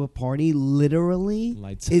bring to a party literally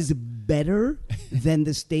Lights. is better than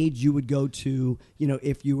the stage you would go to,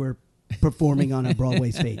 if you were performing on a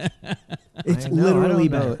Broadway stage. It's literally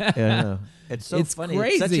better. Yeah, I know. It's so It's funny.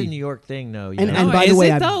 It's such crazy. a New York thing, though. And know? by the Is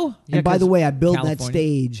way, it, though? Yeah, and by the 'cause way, I built that California.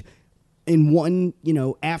 stage in one,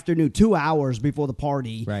 afternoon, 2 hours before the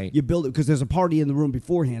party. Right. You build it because there's a party in the room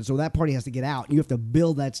beforehand, so that party has to get out. You have to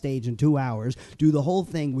build that stage in 2 hours, do the whole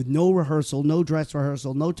thing with no rehearsal, no dress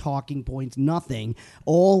rehearsal, no talking points, nothing.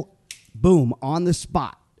 All, boom, on the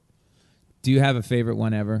spot. Do you have a favorite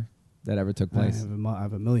one ever that ever took I place?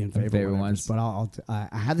 have a million favorite ones. but I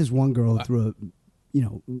had this one girl who threw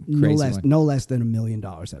no Crazy less than $1 million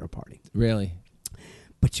at her party. Really?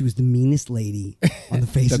 But she was the meanest lady on the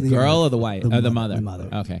face The of the girl earth. or the wife? The The mother. The mother.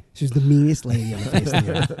 Okay. She was the meanest lady on the face of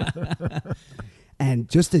the earth. And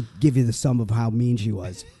just to give you the sum of how mean she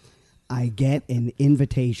was, I get an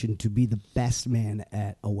invitation to be the best man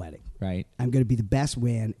at a wedding. Right. I'm going to be the best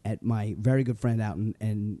man at my very good friend out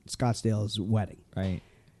in Scottsdale's wedding. Right.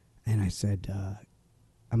 And I said,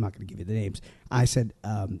 I'm not going to give you the names. I said,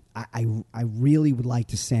 I really would like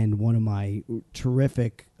to send one of my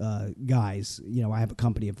terrific guys. I have a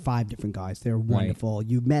company of 5 different guys. They're wonderful. Right.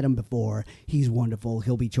 You've met him before. He's wonderful.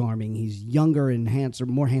 He'll be charming. He's younger and handsome,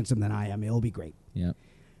 more handsome than I am. It'll be great. Yeah.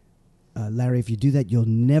 Larry, if you do that, you'll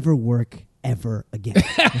never work ever again.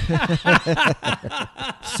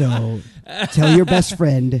 So tell your best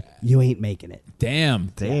friend you ain't making it. Damn.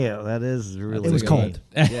 Damn, that is really It was good. cold.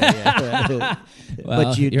 Yeah. Well,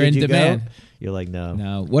 But you're in did you demand. go? You're like, no.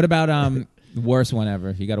 No. What about worst one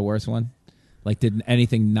ever? You got a worst one? Like, did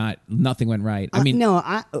anything nothing went right? I mean, no,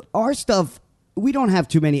 our stuff. We don't have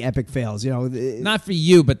too many epic fails, not for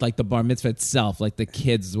you, but like the bar mitzvah itself. Like the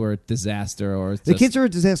kids were a disaster, or The kids are a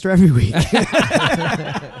disaster every week.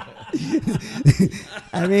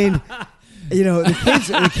 I mean, the kids.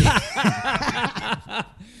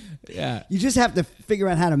 Yeah. You just have to figure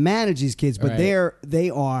out how to manage these kids, but Right. they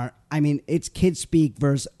are. I mean, it's kids speak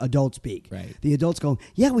versus adult speak. Right. The adults go,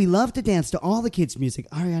 yeah, we love to dance to all the kids' music.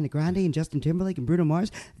 Ariana Grande and Justin Timberlake and Bruno Mars,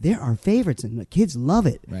 they're our favorites, and the kids love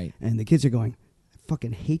it. Right. And the kids are going, I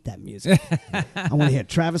fucking hate that music. I want to hear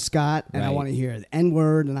Travis Scott, and I Right. want to hear the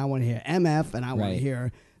N-word, and I want to hear MF, and I want Right. to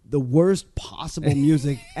hear the worst possible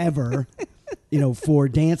music ever. For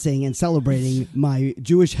dancing and celebrating my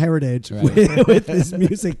Jewish heritage Right. with this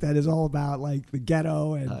music that is all about like the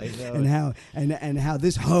ghetto and how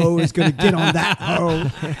this hoe is going to get on that hoe.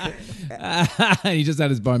 He just had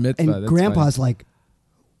his bar mitzvah. And That's Grandpa's like,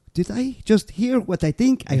 did I just hear what I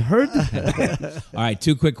think I heard? funny. All right,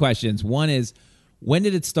 2 quick questions. One is, when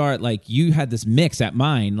did it start? Like, you had this mix at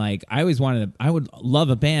mine. Like, I always I would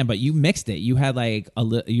love a band, but you mixed it. You had like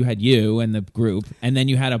you had you and the group, and then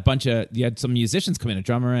you had you had some musicians come in, a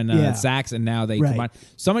drummer and Yeah. sax, and now they Right. combine.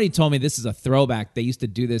 Somebody told me this is a throwback. They used to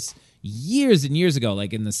do this. years and years ago,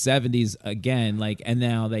 like in the 70s again, like, and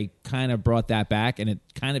now they kind of brought that back, and it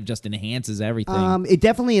kind of just enhances everything. It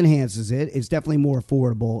definitely enhances it. It's definitely more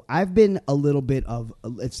affordable. I've been a little bit of,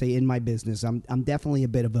 let's say, in my business, I'm definitely a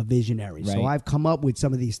bit of a visionary. So Right. I've come up with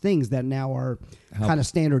some of these things that now are kind of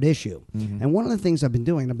standard issue. And one of the things I've been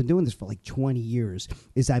doing this for like 20 years,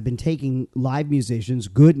 is I've been taking live musicians,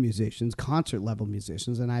 good musicians, concert level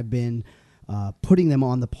musicians, and I've been putting them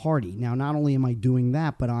on the party. Now, not only am I doing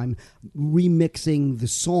that, but I'm remixing the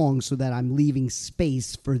songs so that I'm leaving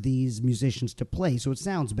space for these musicians to play, so it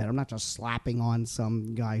sounds better. I'm not just slapping on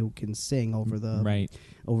some guy who can sing over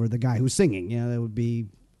the guy who's singing. You know, that would be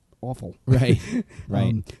awful. Right.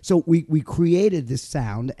 Right. So we created this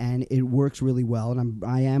sound, and it works really well. And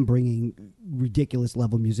I am bringing ridiculous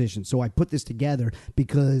level musicians. So I put this together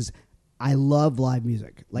because I love live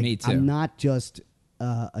music. Like, Me too. I'm not just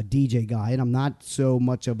a DJ guy, and I'm not so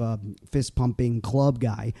much of a fist pumping club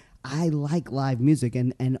guy. I like live music,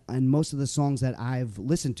 and most of the songs that I've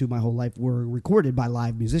listened to my whole life were recorded by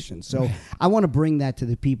live musicians. So I want to bring that to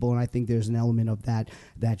the people, and I think there's an element of that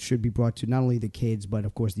should be brought to not only the kids, but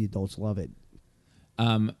of course the adults love it.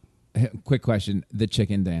 Quick question: the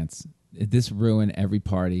chicken dance. Did this ruin every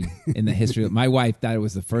party in the history? My wife thought it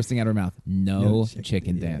was the first thing out of her mouth. No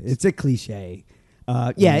chicken dance. It's a cliche.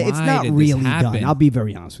 It's Why not did this really happen? done. I'll be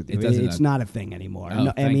very honest with you. It It's not a thing anymore. Oh,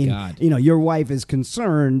 I thank mean, God. your wife is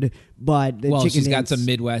concerned, but the chicken she's got dance- some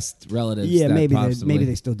Midwest relatives. Yeah, that maybe possibly.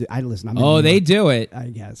 they still do. I'm in New Oh, they York. do it. I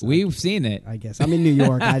guess We've seen it. I guess I'm in New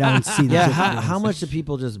York. I don't see the Yeah, chicken how dance. much do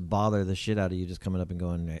people just bother the shit out of you just coming up and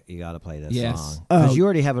going, you got to play this Yes. song? Because Oh. you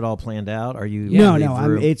already have it all planned out? Are you? No, leave no.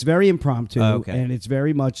 room? It's very impromptu, Oh, okay. and it's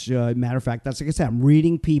very much matter of fact. That's like I said. I'm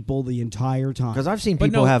reading people the entire time. Because I've seen But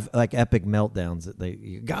people no- have like epic meltdowns that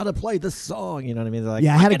you got to play this song. You know what I mean? They're like,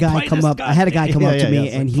 I had a "Fucking guy play come this up. I had a guy come Yeah, up to yeah, me, yeah.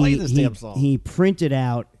 It's and like, play this damn song. he printed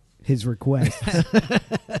out his request.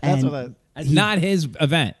 That's what It's not his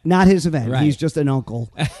event. Not his event. Right. He's just an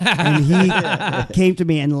uncle, and he came to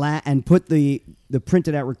me and put the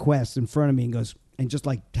printed out request in front of me and goes and just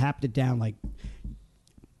like tapped it down like.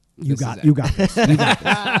 You got this. You got this. Play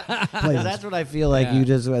this. That's what I feel like. Yeah. You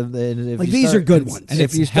just if Like, you these start- are good ones. And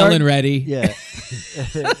If it's you start- Helen Reddy. Yeah.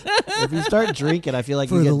 If you start drinking, I feel like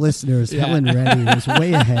For you the get listeners, Helen Reddy was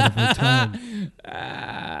way ahead of her time.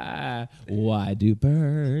 Why do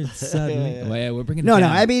birds suddenly? Yeah. Well, yeah, we're bringing it No,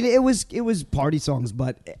 down. I mean it was party songs,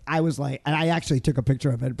 but I was like, and I actually took a picture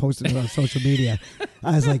of it and posted it on social media.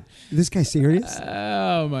 I was like, "This guy serious?"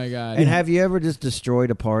 Oh my god! And have you ever just destroyed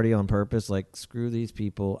a party on purpose? Like, screw these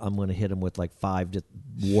people. I'm going to hit them with like 5 just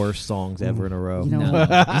worst songs ever in a row. You know,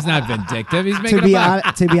 No, he's not vindictive. He's making to be a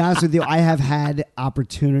buck. to be honest with you, I have had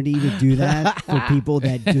opportunity to do that for people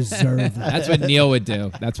that deserve that. That's what Neil would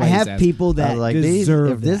do. That's why I he's have asking. people I that was like,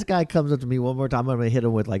 deserve if this that. guy comes up to me one more time, I'm going to hit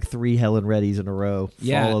him with like 3 Helen Reddys in a row,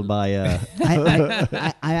 Yeah. followed by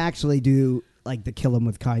I actually do like the kill him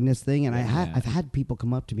with kindness thing, and Yeah. I've had people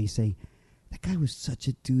come up to me say, "That guy was such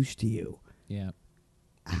a douche to you. Yeah.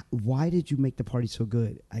 Why did you make the party so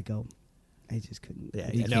good?" I go, "I just couldn't."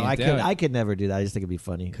 Yeah, You no, can't do it. I could never do that. I just think it'd be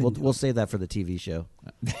funny. We'll save that for the TV show.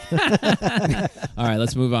 All right,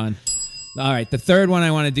 let's move on. All right, the third one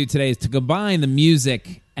I want to do today is to combine the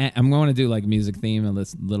music. And I'm going to do like music theme a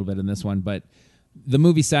little bit in this one, but the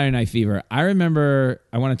movie Saturday Night Fever. I want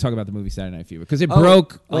to talk about the movie Saturday Night Fever because it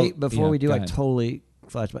broke. Wait, before we do, go I ahead. totally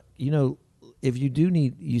flash back. You know, if you do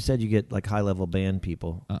need, you said you get like high level band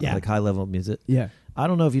people, Yeah. like high level music. Yeah. I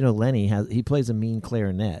don't know if you know Lenny he plays a mean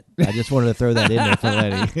clarinet. I just wanted to throw that in there for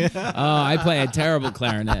Lenny. Oh, I play a terrible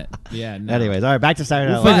clarinet. Yeah. No. Anyways, all right, back to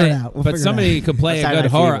Saturday Night We'll Live. figure it out. We'll but figure it somebody could play a Saturday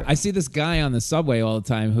good Night horror. Fever. I see this guy on the subway all the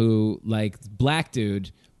time who, like, black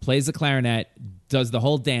dude, plays the clarinet, does the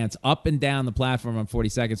whole dance up and down the platform on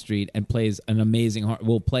 42nd Street, and plays an amazing.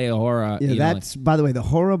 Will play a horror. Yeah, that's by the way, the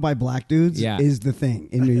horror by black dudes Yeah. is the thing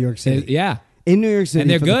in New York City. yeah. In New York City, And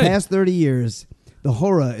they're for good. the past 30 years, the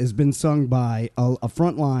horror has been sung by a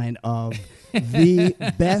front line of the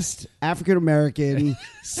best African American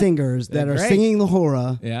singers that They're are great. singing the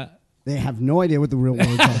horror. Yeah. They have no idea what the real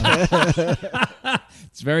words are.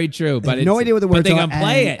 It's very true, They but have no it's- idea what the but words they are. can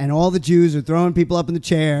play and, it. and all the Jews are throwing people up in the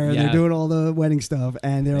chair. And Yeah. they're doing all the wedding stuff,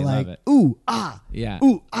 and they're They love like, it. "Ooh ah, Yeah.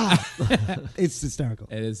 ooh ah." It's hysterical.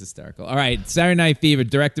 It is hysterical. All right, Saturday Night Fever,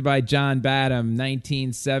 directed by John Badham,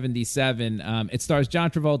 1977. It stars John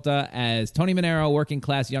Travolta as Tony Manero, working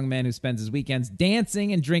class young man who spends his weekends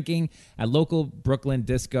dancing and drinking at local Brooklyn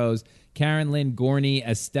discos. Karen Lynn Gorney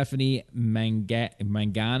as Stephanie Mangano.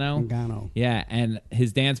 Mangano. Yeah, and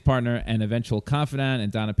his dance partner and eventual confidant,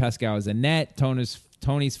 and Donna Pescow as Annette, Tony's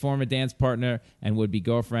Tony's former dance partner and would-be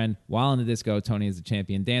girlfriend. While in the disco, Tony is a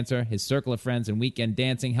champion dancer. His circle of friends and weekend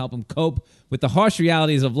dancing help him cope with the harsh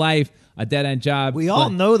realities of life, a dead-end job. We all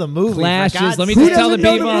know the movie. Clashes. Let me Who just tell the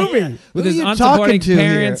doesn't know people. the movie? With Who his are you talking unsupporting to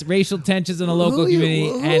parents, here? racial tensions in the local community,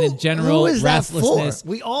 and in general who is that for? restlessness.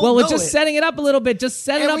 We all well, we're know just it. setting it up a little bit. Just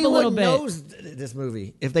set it up a little Everyone bit. knows this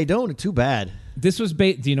movie. If they don't, too bad. This was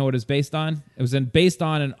based. Do you know what it's based on? It was based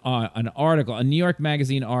on an article, a New York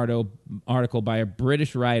Magazine article by a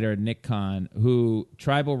British writer, Nick Kahn, who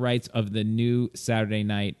tribal rights of the new Saturday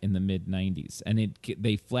Night in the mid '90s, and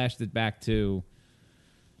they flashed it back to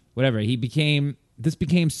whatever This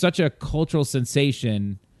became such a cultural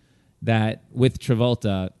sensation that with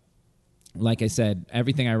Travolta, like I said,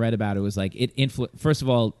 everything I read about it was like first of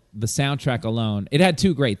all, the soundtrack alone, it had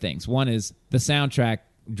two great things. One is the soundtrack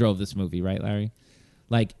drove this movie, right, Larry?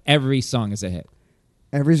 Like every song is a hit.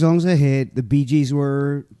 Every song's a hit. The Bee Gees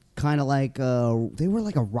were kind of like they were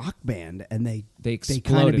like a rock band, and they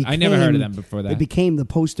exploded. kinda I never heard of became- them before that. They became the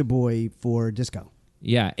poster boy for disco.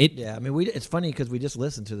 Yeah, Yeah, I mean, it's funny because we just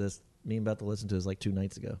listened to this. Me and Beth listened to this like 2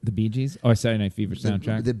 nights ago. The Bee Gees or Saturday Night Fever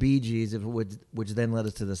soundtrack. The Bee Gees, which then led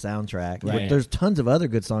us to the soundtrack. Right. There's tons of other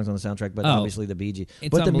good songs on the soundtrack, but Oh. obviously the Bee Gees. It's But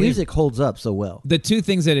the unbelievable. music holds up so well. The two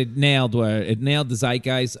things that it nailed were it nailed the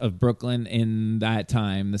zeitgeist of Brooklyn in that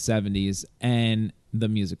time, the 70s, and the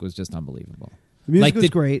music was just unbelievable. The music like, was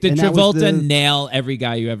great. Did and that was Travolta the- nail every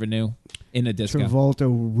guy you ever knew in a disco? Travolta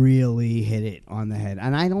really hit it on the head,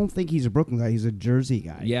 and I don't think he's a Brooklyn guy; he's a Jersey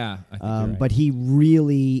guy. Yeah, I think you're right. But he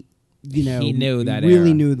really, he knew that really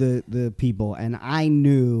era. knew the people, and I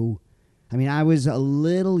knew. I mean, I was a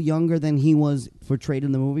little younger than he was portrayed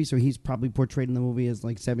in the movie, so he's probably portrayed in the movie as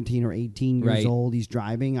like 17 or 18 years Right. old. He's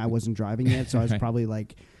driving. I wasn't driving yet, so I was Right. probably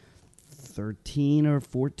like 13 or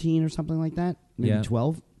 14 or something like that, maybe Yeah.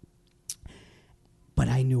 12. But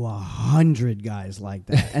I knew 100 guys like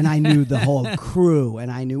that, and I knew the whole crew, and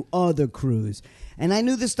I knew other crews, and I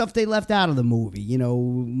knew the stuff they left out of the movie. You know,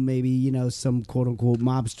 maybe some quote unquote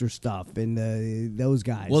mobster stuff, and those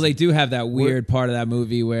guys. Well, they do have that weird part of that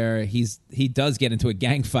movie where he does get into a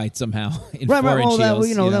gang fight somehow in right. Foreign Well,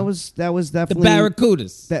 Shields. that was the definitely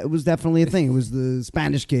Barracudas. That was definitely a thing. It was the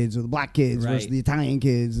Spanish kids or the black kids Right. versus the Italian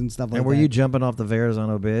kids and stuff like And that. were you jumping off the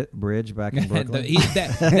Verrazano Bridge back in Brooklyn?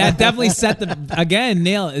 that definitely set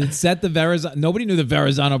it set the Verrazano. Nobody knew the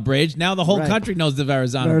Verrazano Bridge. Now the whole Right. country knows the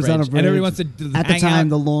Verrazano, Verrazano Bridge. And everyone wants to at the hang time out.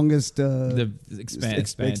 the longest the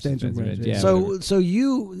extension bridge. Yeah, so, whatever. so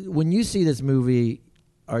when you see this movie,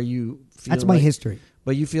 are you? That's feeling my like- history.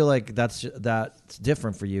 But you feel like that's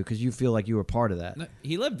different for you because you feel like you were part of that. No,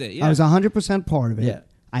 he lived it. Yeah. I was 100% part of it. Yeah.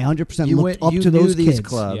 I 100% You looked up you to knew those these kids.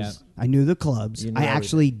 clubs. Yeah. I knew the clubs. You knew I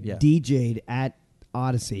actually everything. Yeah. DJ'd at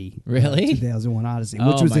Odyssey. Really? 2001 Odyssey,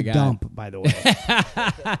 Oh, which was my a God. dump, by the way.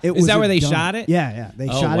 Is that where they shot it? Yeah. They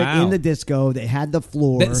Oh, shot it wow. in the disco. They had the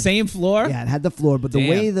floor. That same floor? Yeah, it had the floor. But the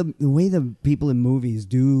Damn. way the people in movies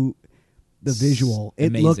do the visual, it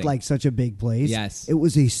Amazing. looked like such a big place. Yes. It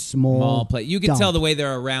was a small place. You can dump. tell the way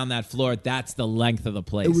they're around that floor. That's the length of the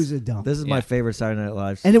place. It was a dump. This is Yeah. my favorite Saturday Night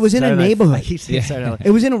Live, And it was in a Saturday Night- neighborhood. I keep saying Saturday Night Live. It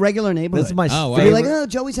was in a regular neighborhood. This is my Oh, wow. They'd be like, favorite. oh,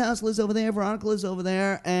 Joey's house lives over there, Veronica lives over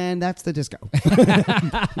there, and that's the disco.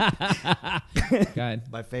 Go ahead.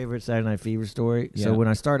 My favorite Saturday Night Fever story. Yeah. So when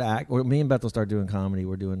I start me and Beth will start doing comedy.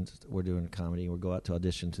 We're doing comedy. We'll go out to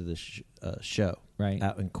audition to this show Right.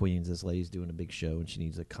 out in Queens. This lady's doing a big show and she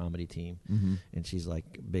needs a comedy team, and she's like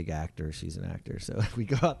a big actor. She's an actor, so we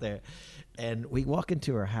go out there, and we walk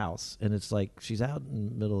into her house, and it's like she's out in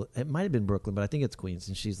the middle. It might have been Brooklyn, but I think it's Queens,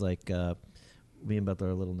 and she's like. Me and Beth are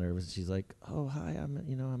a little nervous. She's like, "Oh, hi, I'm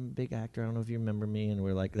a big actor. I don't know if you remember me." And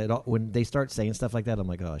we're like, when they start saying stuff like that, I'm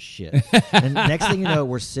like, "Oh shit!" And next thing you know,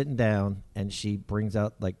 we're sitting down, and she brings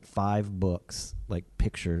out like 5 books, like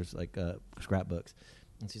pictures, like scrapbooks,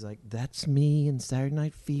 and she's like, "That's me in Saturday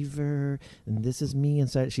Night Fever, and this is me in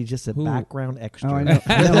Saturday." She's just a Who? background extra. Oh, I know.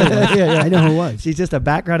 I know who it was. I know who it was. She's just a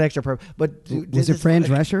background extra. But dude, Was it this- Fran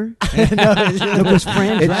Drescher? no, No, because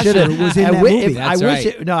Fran it Drescher should've- was in I that wi- movie. if- I That's wish right.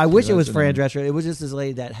 it. No, I wish it was That's Fran the Drescher. It was just this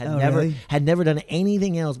lady that had Oh, never really? done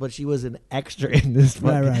anything else, but she was an extra in this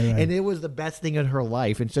Right, fucking, right. and it was the best thing in her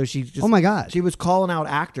life. And so she just Oh, my God. she was calling out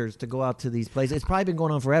actors to go out to these places. It's probably been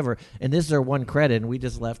going on forever, and this is her one credit, and we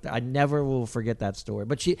just left. I never will forget that story.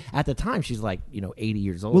 But she at the time she's like 80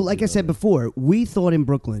 years old. Well, like I said before, we thought in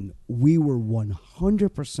Brooklyn we were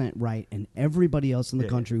 100% right, and everybody else in the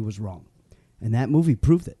country was wrong. And that movie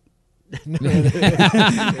proved it.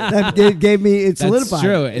 That gave me, it That's solidified.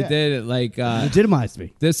 true. Yeah. It did. Like, Legitimized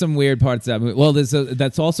me. there's some weird parts of that movie. Well,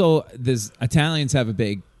 there's Italians have a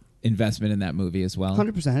big investment in that movie as well.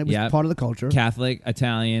 100%. It was Yep. part of the culture. Catholic,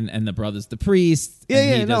 Italian, and the brothers, the priests. Yeah, and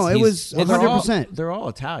yeah, he no, does- it he's- was it's- 100%. They're all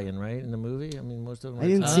Italian, right? In the movie, I mean, most of them. I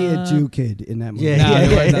didn't see a Jew kid in that movie. Yeah, No,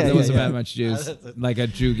 yeah, there wasn't that much yeah. Jews, like a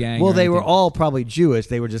Jew gang. Well, or they were anything. all probably Jewish.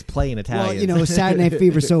 They were just playing Italian. Well, you know, Saturday Night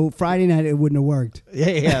Fever, so Friday night it wouldn't have worked.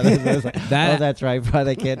 yeah. There's like, That- oh, that's right.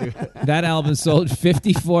 They can't do it. That album sold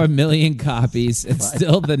 54 million copies. It's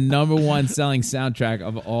still the number one selling soundtrack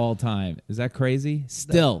of all time. Is that crazy?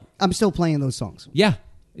 Still. I'm still playing those songs. Yeah.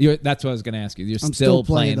 That's what I was going to ask you. You're I'm still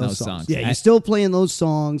playing those songs. Yeah, you're still playing those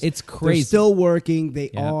songs. It's They're crazy. still working. They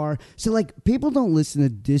Yeah. are. So, like, people don't listen to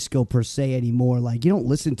disco per se anymore. Like, you don't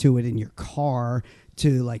listen to it in your car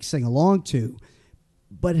to, like, sing along to.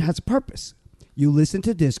 But it has a purpose. You listen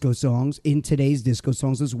to disco songs, in today's disco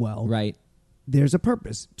songs as well. Right. There's a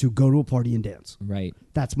purpose to go to a party and dance. Right.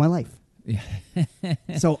 That's my life.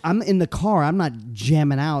 So I'm in the car. I'm not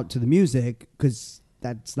jamming out to the music because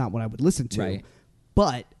that's not what I would listen to. Right.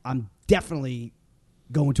 But I'm definitely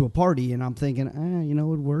going to a party and I'm thinking, you know,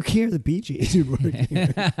 it would work here. The Bee Gees would work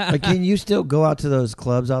here. But can you still go out to those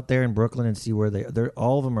clubs out there in Brooklyn and see where they're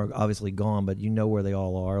all of them are obviously gone, but you know where they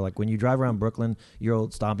all are? Like when you drive around Brooklyn, your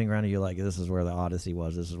old stomping ground, and you're like, this is where the Odyssey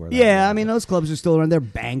was. This is where. Yeah, I mean, those clubs are still around. They're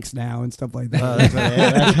banks now and stuff like that.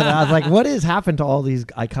 That's what I was like, what has happened to all these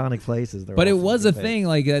iconic places? They're But all it was a fucking thing.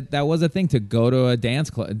 Like that was a thing to go to a dance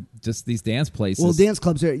club, just these dance places. Well, dance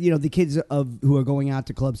clubs are, you know, the kids who are going out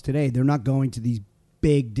to clubs today, they're not going to these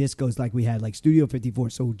big discos like we had, like Studio 54.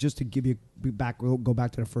 So just to give you go back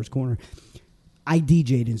to the first corner, I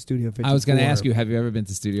DJ'd in Studio 54. I was going to ask you, have you ever been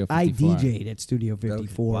to Studio 54? I DJ'd at Studio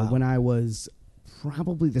 54 Wow. when I was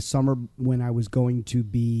probably the summer when I was going to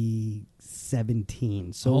be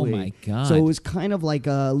 17. So Oh, my God. So it was kind of like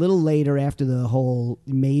a little later after the whole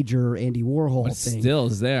major Andy Warhol But thing. still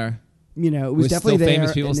is there. You know, it was Was definitely still there.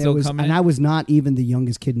 famous people and there still was, coming and in? I was not even the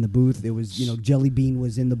youngest kid in the booth. It was, you know, Jelly Bean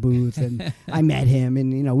was in the booth, and I met him,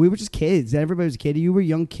 and you know, we were just kids. Everybody was a kid. You were a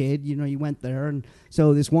young kid. You know, you went there, and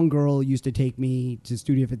so this one girl used to take me to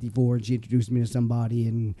Studio 54, and she introduced me to somebody,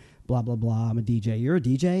 and blah blah blah. I'm a DJ. You're a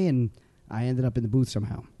DJ, and I ended up in the booth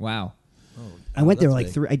somehow. Wow. I went there that's like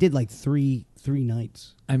big. three. I did like three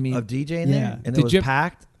nights. I mean, of DJing Yeah. there, and Did it was you-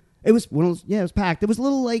 packed. It was one of those, it was packed. It was a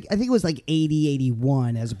little like, I think it was like 80,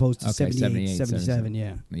 81 as opposed to Okay, 78, 77,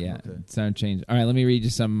 yeah. yeah, Okay. sound change. All right, let me read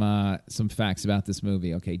you some facts about this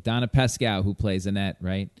movie. Okay, Donna Pascal, who plays Annette,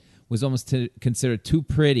 right, was almost considered too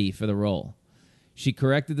pretty for the role. She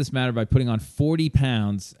corrected this matter by putting on 40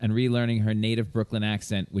 pounds and relearning her native Brooklyn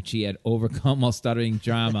accent, which she had overcome while studying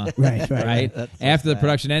drama. Right. That's so After the sad.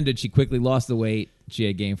 production ended, she quickly lost the weight she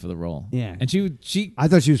had gained for the role. Yeah. and she I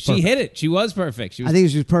thought she was she perfect. hit it. She was perfect. She was, I think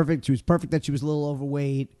she was perfect. She was perfect that she was a little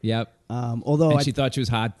overweight. Yep. Although And she thought she was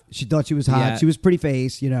hot. she thought she was hot. Yeah. She was pretty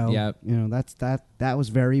face, you know. Yep. You know, that was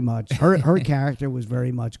very much her character was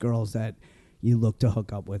very much girls that you looked to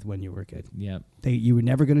hook up with when you were a kid. Yep. You were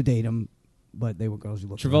never going to date them, but they were girls you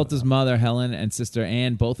looked to hook Travolta's up. mother, Helen, and sister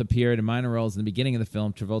Anne both appeared in minor roles in the beginning of the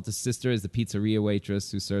film. Travolta's sister is the pizzeria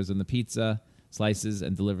waitress who serves him the pizza, slices,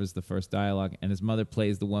 and delivers the first dialogue. And his mother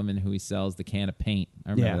plays the woman who he sells the can of paint.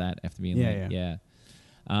 I remember Yeah. that after being Yeah, late. yeah.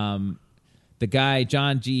 The guy,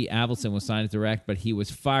 John G. Avildsen, was signed to direct, but he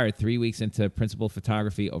was fired 3 weeks into principal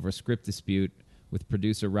photography over a script dispute with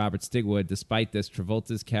producer Robert Stigwood. Despite this,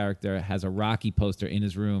 Travolta's character has a Rocky poster in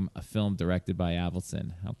his room, a film directed by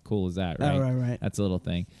Avildsen. How cool is that, right? Oh, right. That's a little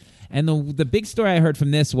thing. And the big story I heard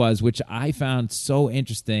from this was, which I found so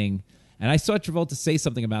interesting, and I saw Travolta say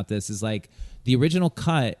something about this, is like the original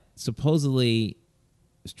cut, supposedly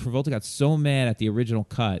Travolta got so mad at the original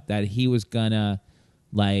cut that he was gonna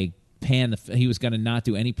like he was gonna not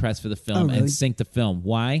do any press for the film really? and sync the film.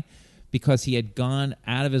 Why? Because he had gone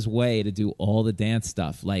out of his way to do all the dance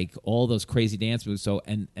stuff, like all those crazy dance moves. So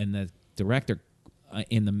and the director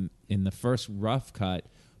in the first rough cut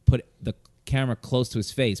put the camera close to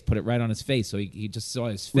his face, put it right on his face, so he just saw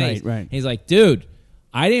his face. Right. He's like, dude,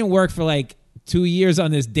 I didn't work for like 2 years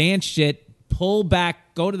on this dance shit. Pull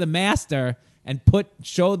back, go to the master, and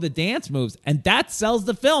show the dance moves, and that sells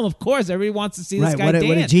the film. Of course, everybody wants to see this Right, guy what a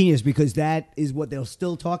dance. genius, because that is what they'll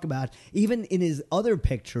still talk about. Even in his other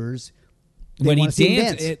pictures, they When he wanna see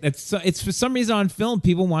him danced, it's for some reason on film,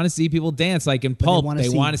 people want to see people dance. Like in Pulp, wanna they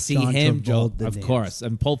see want to see John him, Travolta of dance. course.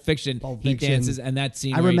 And Pulp Fiction, Pulp he Fiction. dances, and that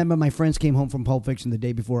scene. I where he- remember my friends came home from Pulp Fiction the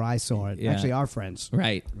day before I saw it. Yeah. Actually, our friends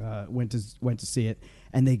Right. went to see it,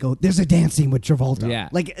 and they go, "There's a dance scene with Travolta." Yeah.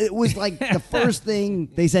 Like it was like the first thing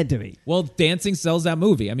they said to me. Well, dancing sells that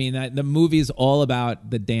movie. I mean, the movie is all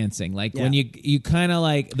about the dancing. Like when Yeah. you kind of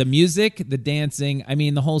like the music, the dancing. I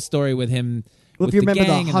mean, the whole story with him Well, with if you remember,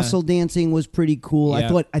 gang the and hustle dancing was pretty cool.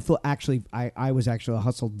 Yeah. I thought actually, I was actually a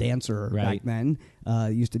hustle dancer back Right. then.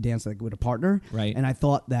 Used to dance like with a partner, Right. And I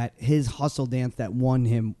thought that his hustle dance that won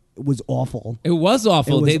him was awful. It was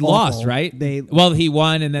awful. It was They awful. lost, right? He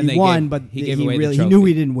won, and then He they won, gave, but he gave away really the he trophy. knew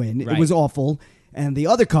he didn't win. Right. It was awful. And the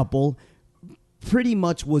other couple pretty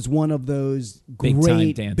much was one of those Big-time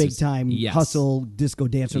great dancers. big time Yes. hustle disco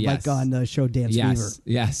dancers, Yes. like on the show Dance Fever.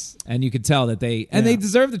 Yes, and you could tell that they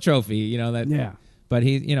deserved the trophy. You know that. Yeah. But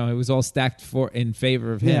he, it was all stacked in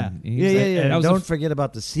favor of him. Yeah. He's Yeah, like- yeah, yeah. that was Don't forget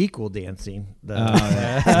about the sequel dancing. We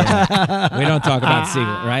don't talk about sequel,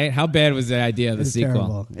 right? How bad was the idea of the It's sequel?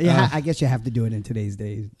 terrible. Yeah, I guess you have to do it in today's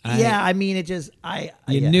days. I mean, it just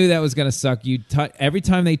You knew that was gonna suck. Every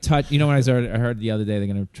time they touch. You know, when I heard the other day they're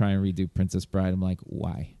gonna try and redo Princess Bride. I'm like,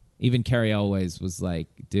 why? Even Carrie Always was like,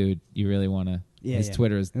 dude, you really want to? Yeah, his yeah.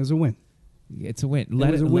 Twitter is. It was a win. It's a win.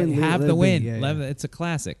 Let was it a win. have Let the it be. win. Yeah, Let yeah. It's a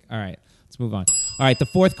classic. All right, let's move on. All right, the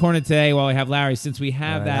fourth corner today. While we have Larry, since we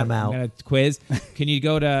have All right, that, I'm out. gonna quiz. Can you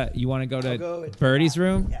go to? You want to go to Birdie's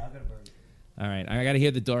room? Yeah, I'll go to Birdie. All right, I got to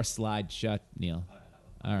hear the door slide shut, Neil.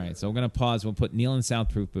 All right, so we're gonna pause. We'll put Neil in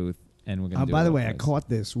soundproof booth, and we're gonna. Do By a the little way, I quiz. caught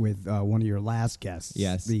this with one of your last guests.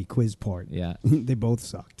 Yes. The quiz part. Yeah. They both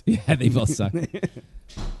sucked. Yeah, they both suck. All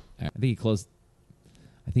right,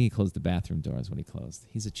 I think he closed the bathroom doors when he closed.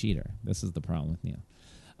 He's a cheater. This is the problem with Neil.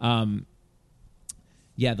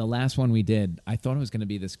 Yeah, the last one we did, I thought it was going to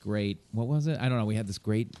be this great. What was it? I don't know. We had this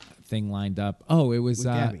great thing lined up. Oh, it was With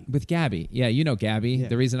Gabby. with Gabby. Yeah, you know Gabby. Yeah.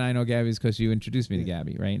 The reason I know Gabby is because you introduced me to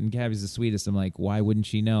Gabby, right? And Gabby's the sweetest. I'm like, why wouldn't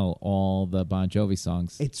she know all the Bon Jovi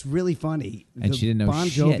songs? It's really funny. And she didn't know Bon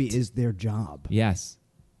Jovi shit. is their job. Yes.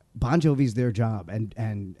 Bon Jovi's their job, and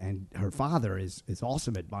her father is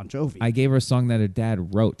awesome at Bon Jovi. I gave her a song that her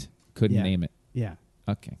dad wrote. Couldn't Yeah. name it. Yeah.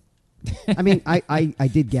 Okay. I mean, I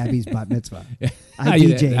did Gabby's bat mitzvah. I You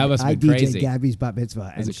did. DJ'd. That must have I been DJ'd crazy. Gabby's bat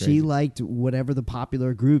mitzvah, and it she crazy? liked whatever the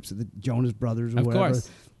popular groups, the Jonas Brothers or Of whatever course.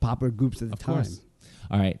 popular groups at the Of time. course.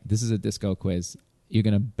 All right, this is a disco quiz. You're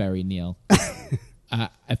gonna bury Neil.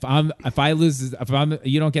 If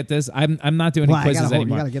you don't get this, I'm not doing Well, any I quizzes gotta hope- you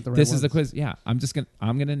anymore. gotta get the right This is the ones. quiz. Yeah,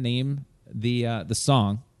 I'm gonna name the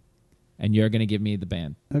song, and you're gonna give me the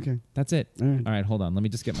band. Okay. That's it. All right. All right, hold on. Let me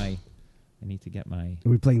just get my. I need to get my. Are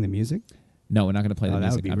we playing the music? No, we're not gonna play the Oh, that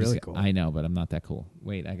music. would be I'm really just, cool. I know, but I'm not that cool.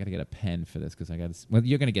 Wait, I gotta get a pen for this because I got. Well,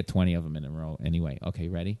 you're gonna get 20 of them in a row anyway. Okay,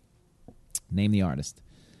 ready? Name the artist.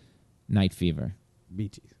 Night Fever. Bee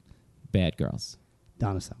Gees, Bad Girls.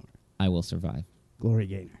 Donna Summer, I Will Survive. Gloria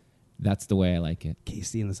Gaynor, That's the way I like it.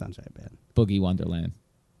 Casey and the Sunshine Band, Boogie Wonderland.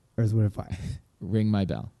 Earth, Wind and Fire, Ring My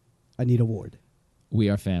Bell. Anita Ward, We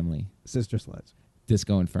Are Family. Sister Sledge,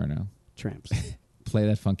 Disco Inferno. Tramps, Play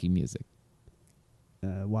That Funky Music.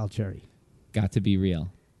 Wild Cherry, Got to Be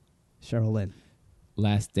Real. Cheryl Lynn,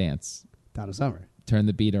 Last Dance. Donna Summer, Turn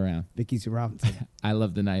the Beat Around. Vicky Sue Robinson, I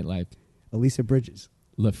Love the Nightlife. Elisa Bridges,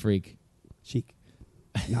 La Freak. Chic,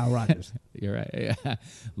 Nile Rodgers, You're right. Yeah.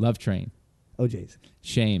 Love Train. OJ's,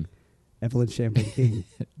 Shame. Evelyn Champagne King,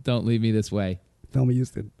 Don't Leave Me This Way. Thelma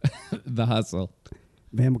Houston, The Hustle.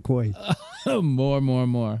 Van McCoy.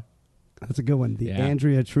 More. That's a good one. The Yeah.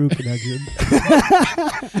 Andrea True connection.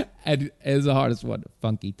 And it's the hardest one.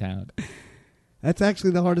 Funky Town. That's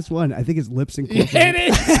actually the hardest one. I think it's Lips It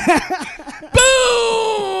Incorporated. is.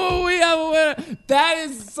 Boom! We have a winner. That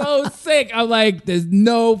is so sick. I'm like, there's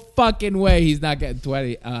no fucking way he's not getting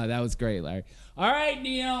 20. That was great, Larry. All right,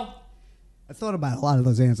 Neil. I thought about a lot of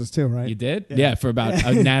those answers too, right? You did? Yeah, for about a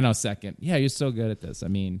nanosecond. Yeah, you're so good at this. I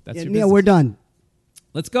mean, that's Yeah, your Neil, business. we're done.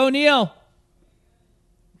 Let's go, Neil.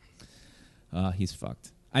 He's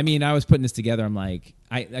fucked. I mean, I was putting this together. I'm like,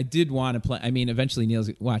 I did want to play. I mean, eventually Neil's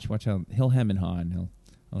watch how he'll hem and haw, and I'm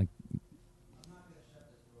like,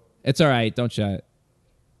 it's all right. Don't shut it.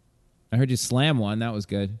 I heard you slam one. That was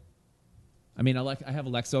good. I mean, I have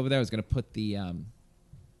Alexa over there. I was gonna put the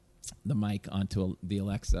mic onto the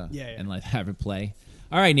Alexa and have it play.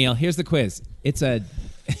 All right, Neil. Here's the quiz. It's a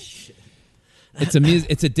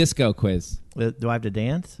it's a disco quiz. Do I have to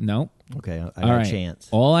dance? No. Okay, I All got right. a chance.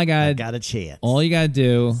 All I got. I got a chance. All you gotta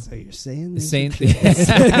do. So you're saying The this? same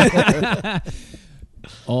thing.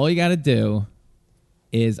 All you gotta do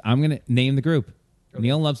is I'm gonna name the group.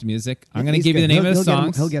 Neil loves music. I'm gonna He's give you the good. name of the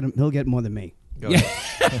He'll get him- songs. He'll get more than me. Go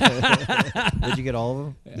ahead. Did you get all of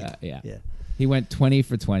them? Yeah. Yeah. He went 20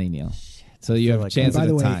 for 20, Neil. So you feel have a like- chance By at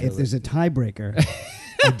the a way, tie. if there's a tiebreaker,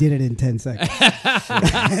 I did it in 10 seconds.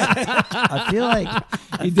 I feel like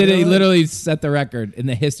He did it. He literally set the record in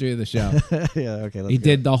the history of the show. yeah. Okay. Let's He go.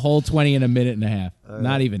 did the whole 20 in a minute and a half.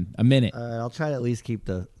 Not even a minute. All right, I'll try to at least keep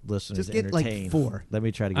the listeners Just get, like, entertained. 4. Let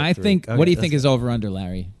me try to get I three. think. Okay, What do you let's think go. is over under,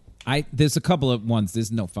 Larry? There's a couple of ones.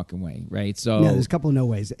 There's no fucking way, right? So No, there's a couple of no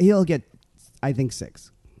ways. He'll get, I think,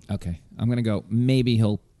 6. okay, I'm gonna go. Maybe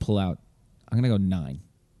he'll pull out. I'm gonna go 9.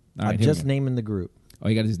 All right, I'm here we just go. naming the group. Oh,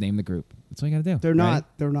 you got to just name the group. That's all you got to do. They're right?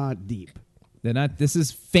 not. They're not deep. They're not. This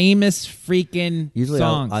is famous freaking Usually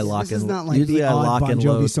songs. I lock This is and not like usually the I odd lock Bon and Jovi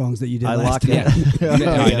load. songs that you did I last lock time. it. I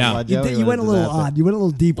know. Bon You, Jovi you went a was little disaster. odd. You went a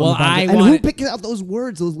little deep. Well, on the Bon I Jovi. And who wanted- picked out those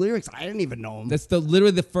words, those lyrics? I didn't even know them. That's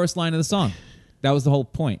literally the first line of the song. That was the whole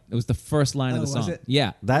point. It was the first line of the Oh, was song. it?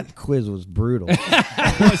 Yeah. That quiz was brutal.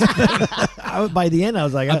 By the end, I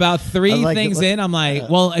was like, About 3 I was like, things what- in, I'm like,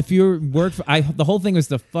 well, if you work for, the whole thing was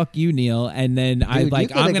to fuck you, Neil, and then I Dude, like,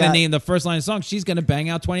 you coulda I'm gonna got- name the first line of the song. She's gonna bang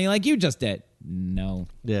out 20 like you just did. No,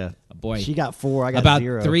 Yeah, boy. she got 4. I got about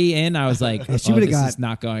 0. 3 in, I was like, Yeah, she oh, would've this got- is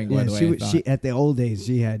not going Yeah, the way I she, thought. she at the old days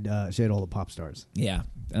she had all the pop stars. Yeah.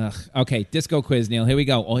 Ugh. Okay, disco quiz, Neil. Here we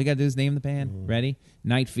go. All you gotta do is name the band. Ready?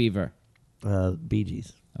 Night Fever. Bee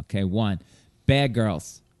Gees. Okay, 1. Bad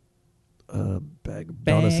Girls. Donna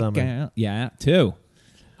Bad Summer. Girl. Yeah. 2.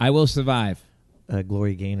 I Will Survive.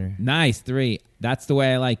 Gloria Gaynor. Nice. 3. That's the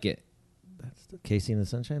Way I Like It. Casey and the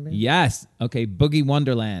Sunshine Band. Yes. Okay, Boogie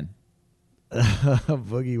Wonderland.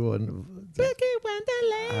 Boogie one. Boogie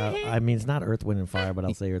Wonderland. I mean, it's not Earth, Wind, and Fire, but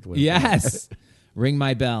I'll say Earth, Wind. and Yes. Ring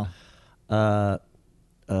My Bell. Fire.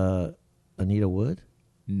 Anita Wood.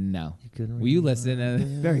 No. couldn't Will you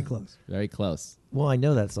listen? Very close. Very close. Well, I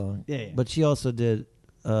know that song. Yeah, yeah. But she also did.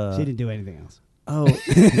 She didn't do anything else. Oh,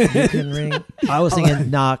 you can ring. I was singing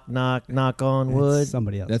knock, knock, knock on wood. It's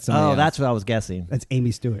somebody else. That's somebody Oh, else. that's what I was guessing. That's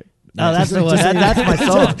Amy Stewart. Oh, that's the one. That's my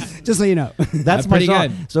song. Just so you know, That's my pretty song.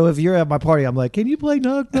 good. So if you're at my party, I'm like, can you play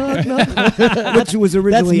knock, knock, knock? which was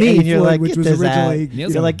originally That's me. A And you're Floyd, like, which get was this originally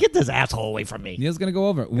Neil's You're like, get this asshole away from me. Neil's gonna go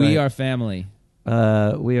over. it. We ahead. Are Family.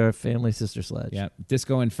 We are Family Sister Sledge. Yeah.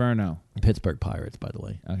 Disco Inferno. Pittsburgh Pirates, by the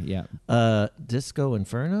way. Yeah. Disco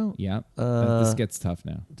Inferno. Yeah. Uh, this gets tough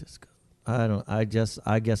now. Disco. I guess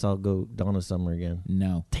I'll go Donna Summer again.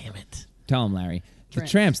 No. Damn it. Tell him, Larry. The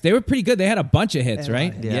Tramps. They were pretty good. They had a bunch of hits, Yeah,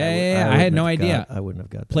 right? yeah. I had no idea. I wouldn't have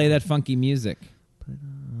got that. Play that funky music.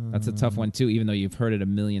 That's a tough one too, even though you've heard it a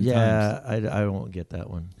million times. Yeah, I won't get that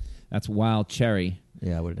one. That's Wild Cherry.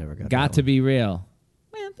 Yeah, I would have never got. Got that to be real.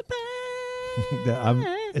 one.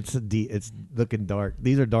 It's looking dark.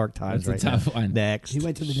 These are dark times That's right a tough now. one. Next, He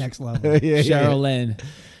went to the next level. Cheryl Lynn.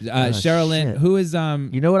 Cheryl Lynn, shit. who is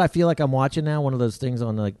You know what I feel like I'm watching now? One of those things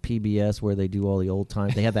on like PBS where they do all the old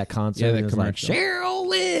times. They have that concert. Yeah, the and it's like commercial. Cheryl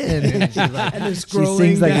Lynn. And she's like, And then she scrolling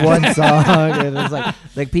sings like down. one song, and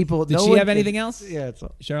it's like people. Did no she one have can- anything else? Yeah, it's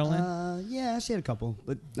Cheryl Lynn? Yeah, she had a couple,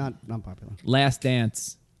 but not popular. Last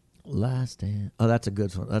Dance. Last Dance. Oh, that's a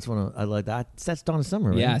good one. That's one I like. That's Donna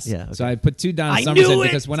Summer, right? Yes. Yeah. So okay. I put 2 Donna I Summers knew in it!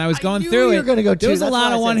 because when I was I going knew through you it, were gonna go there was two. a That's lot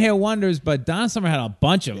why I of said- one-hit wonders, but Donna Summer had a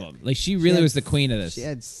bunch of them. Like she really had- was the queen of this.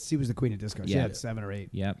 She was the queen of disco. She Yeah. had 7 or 8.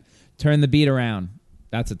 Yep. Turn the Beat Around.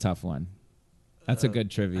 That's a tough one. That's a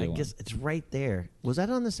good trivia I one. guess it's right there. Was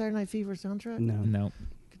that on the Saturday Night Fever soundtrack? No.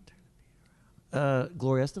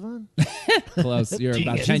 Gloria Estefan? Close. You're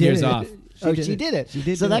about She 10 did years it. off. She did it. She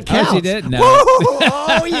did So do that it. counts. Oh, she did? No.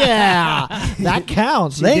 Oh, yeah. That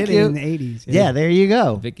counts. She Thank did you. it in the 80s. Yeah, there you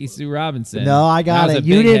go. Vicky Sue Robinson. No, I got That was it. a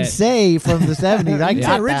You big didn't hit. say from the 70s. I Yeah.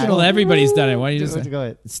 got original. Well, everybody's done it. Why don't you Go just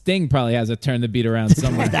ahead. Sting probably has a Turn the Beat Around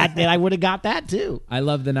somewhere. I would have got that too. I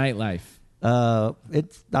love the nightlife.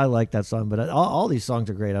 I like that song, but all these songs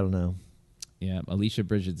are great. I don't know. Yeah, Alicia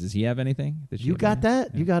Bridges. Does he have anything? Did she You have got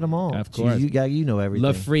anything? that? You got them all. Of course. You know everything.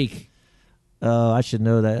 Le Freak. I should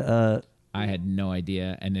know that. I had no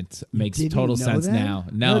idea, and it makes didn't total know sense that? now.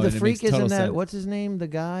 No, the and it freak makes total isn't that. sense. What's his name? The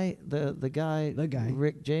guy. The guy. The guy.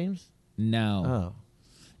 Rick James. No, Oh.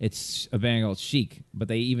 it's a band called Chic, but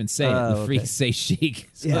they even say it. Oh, The Freaks okay. say Chic,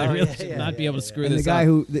 so Yeah. I Oh, really yeah, should yeah, not be able to screw And the this guy up.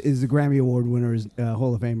 who is the Grammy Award winner is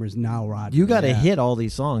Hall of Famer is Nile Rodgers. You got to Yeah. hit all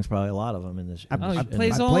these songs. Probably a lot of them in this. I, Oh, he I-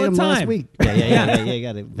 plays I all played the him last time. week. Yeah. You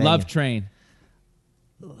got it. Love Train.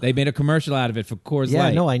 They made a commercial out of it for Coors Yeah,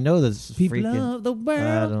 Light. no, I know this. People freaking. of the I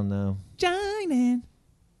world don't know. joining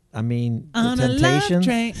I mean, on the a love Temptations.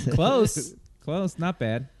 train. Close, close, not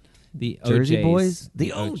bad. The Jersey OJs. Boys? The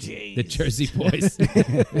OJs. OJs. The Jersey Boys.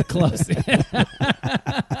 Close.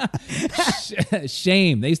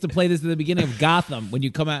 Shame. They used to play this at the beginning of Gotham when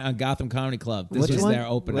you come out on Gotham Comedy Club. This Which was one? their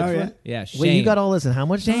opener. Which one? Yeah, Shame. Wait, you got all this in how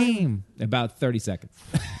much time? Shame. About 30 seconds.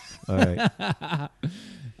 All right.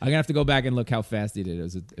 I'm gonna have to go back and look how fast he did.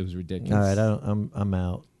 It was ridiculous. All right. I'm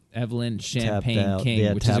out. Evelyn Tapped Champagne out. King,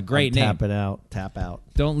 Yeah, which is a great I'm name. Tapping out. Tap out.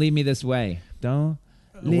 Don't leave me this way. Don't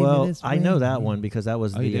Well, Limitless I know that Rain. one because that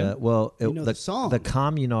was Oh, you the do? You know the song. The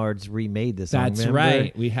Communards remade this song. That's remember?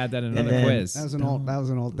 right. We had that in another then- quiz.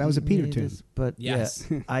 That was a Peter tune. But Yes.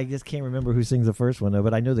 yeah, I just can't remember who sings the first one though.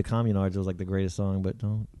 But I know the Communards was like the greatest song. But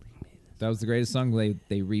don't. That was the greatest song.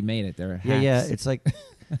 They remade it. They're Yeah, yeah. hacks. It's like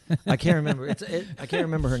I can't remember. I can't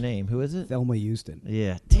remember her name. Who is it? Thelma Houston.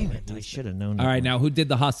 Yeah. Damn it! I should have known. All that right, one. now who did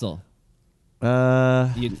the hustle?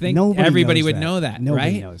 You'd think Nobody everybody knows would that. know that,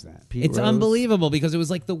 Nobody right? knows that. Pete It's Rose. unbelievable because it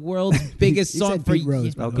was like the world's biggest He song said for Pete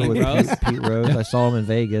Rose, by the I'll way. go with Pete Rose, Pete Rose. I saw him in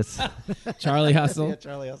Vegas. Charlie Hustle.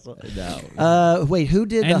 Charlie Hustle. No. Wait, who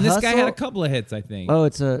did the And this hustle? guy had a couple of hits, I think. Oh,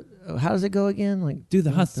 it's a. How does it go again? Like Do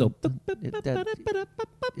the hustle.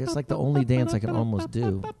 It's like the only dance I can almost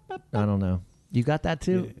do. I don't know. You got that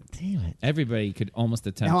too? Damn it. Everybody could almost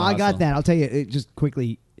attempt. Now the I got hustle. that. I'll tell you just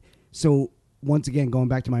quickly. So once again, going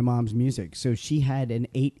back to my mom's music. So she had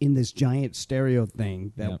in this giant stereo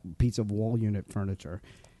thing, that Yep. piece of wall unit furniture.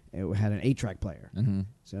 It had an 8-track player. Mhm.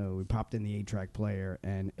 So we popped in the 8-track player,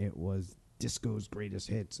 and it was disco's greatest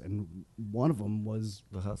hits, and one of them was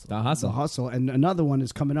The hustle. The hustle. The Hustle, and another one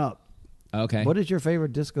is coming up. Okay. What is your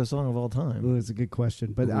favorite disco song of all time? It was a good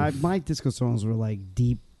question, but my disco songs were like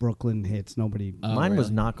deep Brooklyn hits. Nobody. Oh, Mine was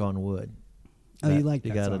really? "Knock on Wood." Oh, you like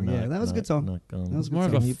that gotta song? Yeah, that was a good song. Knock on That was a More good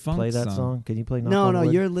of song. a Can you funk play that song. song? Can you play "Knock No, on no,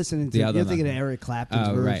 Wood"? you're listening to. The other You're thinking one. of Eric Clapton's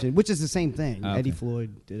Oh, right. version, which is the same thing. Okay. Eddie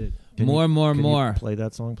Floyd did it. Can More. you play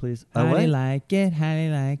that song, please? How do what? you like it? How do you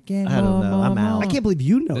like it? I don't More, know. more, I'm out. more. I can't believe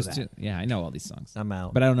you know There's that. two- yeah, I know all these songs, I'm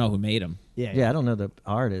out. but I don't know who made them. yeah, I don't know the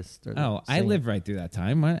artist. Or the Oh, I singer. lived right through that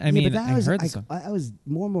time. What? I Yeah, mean, but that I was, heard the song. I was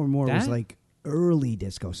more was That? like early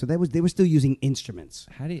disco. So they were still using instruments.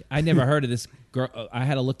 How do you, I never heard of this girl. I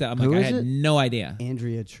had to look that up. I'm Who like, I is had it? no idea.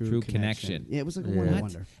 Andrea True Connection. Yeah, it was like a Yeah. one What?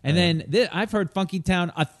 wonder. And then I've heard Funky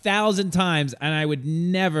Town 1,000 times, and I would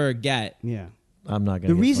never get Yeah. I'm not gonna.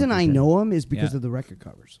 The get reason Funky I Town. know them is because Yeah. of the record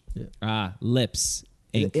covers. Lips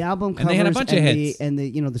Inc. The album And covers they had a bunch of and hits.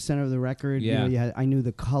 the center of the record. Yeah. I knew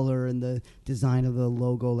the color and the design of the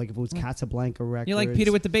logo. Like if it was Casablanca Records. You're like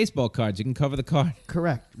Peter with the baseball cards. You can cover the card.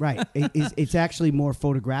 Correct. Right. It's actually more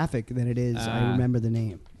photographic than it is. I remember the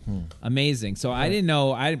name. Amazing. So I didn't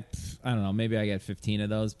know. I don't know. Maybe I get 15 of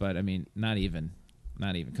those, but I mean, not even.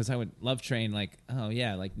 Because I would Love Train. Like, oh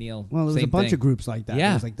yeah, like Neil. Well, there was a same bunch thing. of groups like that. Yeah.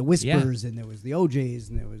 There was like the Whispers, and there was the OJs,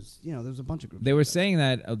 and there was a bunch of groups. They like were that. saying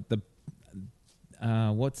that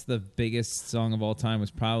what's the biggest song of all time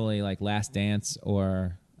was probably like Last Dance,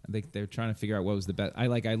 or I think they're trying to figure out what was the best. I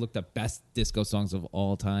looked up best disco songs of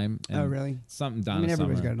all time. And Oh, really? Something Donna I mean,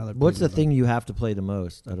 everybody's Summer. got another. What's the favorite. thing you have to play the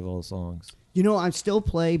most out of all the songs? I still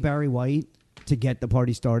play Barry White to get the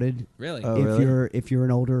party started. Really? Oh, if really? you're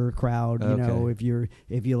an older crowd, Okay.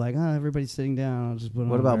 if you're like, oh, everybody's sitting down, I'll just put on.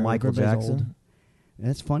 What about Barry. Michael Everybody's Jackson? old.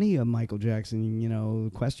 That's funny, Michael Jackson. The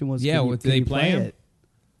question was, Yeah, can you, do can they you play him? it?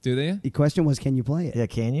 Do they? The question was, can you play it? Yeah,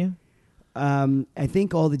 can you? I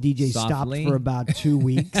think all the DJs Softly? stopped for about 2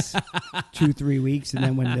 weeks, 2-3 weeks, and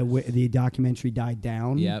then when the documentary died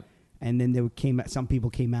down, Yep. and then some people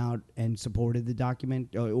came out and supported the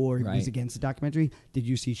document or Right. was against the documentary. Did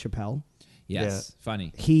you see Chappelle? Yes.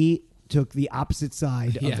 Funny. He took the opposite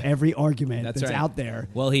side Yeah. of every argument That's that's right. out there.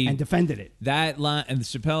 Well, he- and defended it. That line and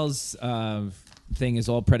Chappelle's thing is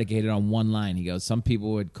all predicated on one line. He goes, "Some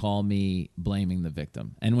people would call me blaming the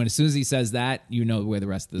victim," and as soon as he says that, you know where the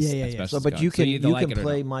rest of this Yeah. special So, is but going. you can either you like can it or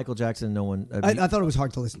play don't. Michael Jackson. No one. I thought it was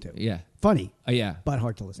hard to listen to. Yeah. Funny, Yeah. but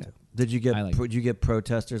hard to listen to. Did you get I like it. did you get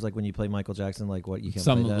protesters like when you play Michael Jackson? Like what you can't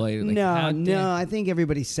Some play that? like, No, how no. dare- I think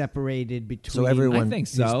everybody's separated between. So everyone- I think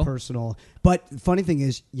his so. personal. But the funny thing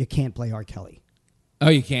is, you can't play R. Kelly. Oh,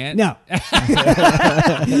 you can't? No,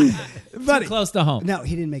 Too close to home. no,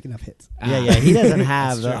 he didn't make enough hits. Yeah, he doesn't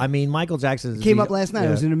have. I mean, Michael Jackson Came up last night.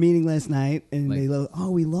 I was in a meeting last night, and Like- they go,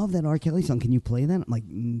 "Oh, we love that R. Kelly song. Can you play that?" I'm like,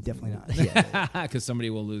 "Definitely not." Because somebody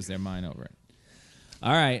will lose their mind over it.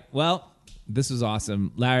 All right. Well, this was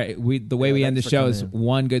awesome, Larry. The way we end the thanks for show is coming in.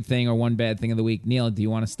 one good thing or one bad thing of the week. Neil, do you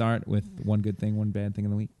want to start with one good thing, one bad thing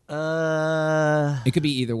of the week? It could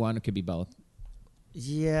be either one. It could be both.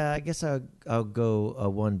 Yeah, I guess I'll go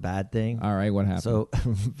one bad thing. All right. What happened? So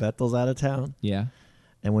Bethel's out of town, yeah.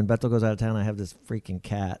 and when Bethel goes out of town, I have this freaking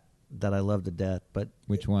cat that I love to death. But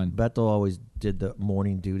Which one? Bethel always did the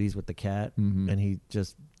morning duties with the cat, and he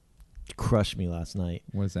just crushed me last night.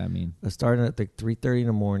 What does that mean? I started at like 3:30 in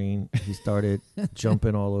the morning. He started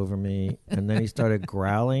jumping all over me, and then he started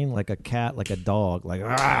growling like a cat, like a dog, like.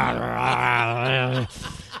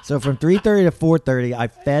 So from 3:30 to 4:30, I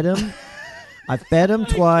fed him. I fed him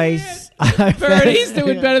twice. Bird, he's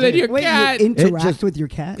doing better than your Wait, cat. you interact just- with your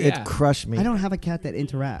cat? It Yeah. crushed me. I don't have a cat that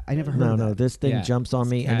interact. I never heard of that. No, this thing Yeah, jumps on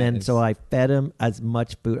me, cat and then is- so I fed him as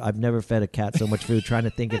much food. I've never fed a cat so much food, trying to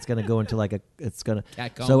think it's gonna go into like it's gonna.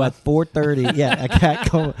 Cat So coma. at 4:30, yeah, a cat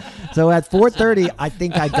coma. So at 4:30, I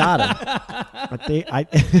think I got him.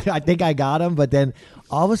 I think I got him, but then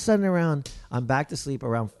all of a sudden I'm back to sleep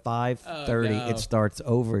around 5:30. no. It starts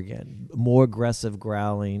over again. More aggressive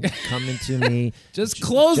growling coming to me. Just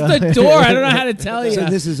close the door. I don't know how to tell you. So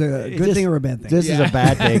this is a good just- thing or a bad thing? This is a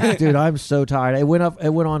bad thing, dude. I'm so tired. It went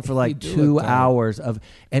on for like You do 2 look tired. hours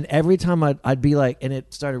and every time I'd be like, and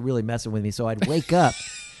it started really messing with me. So I'd wake up,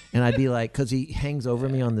 and I'd be like, because he hangs over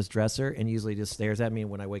me on this dresser and usually just stares at me. And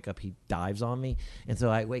when I wake up, he dives on me, and so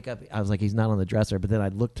I wake up. I was like, he's not on the dresser, but then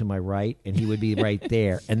I'd look to my right, and he would be right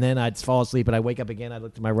there. And then I'd fall asleep, and I wake up again. I'd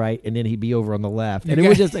look to my right, and then he'd be over on the left, and it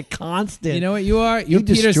was just a constant. You know what you are? You're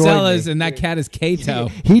Peter destroyed Sellers, me. and that cat is Kato.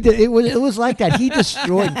 He did. It was like that. He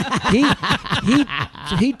destroyed.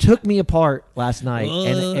 He took me apart last night,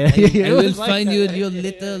 and it was like that. your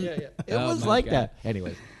little. It Oh was my like God. that.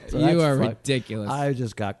 Anyway, so You that's are fun. ridiculous. I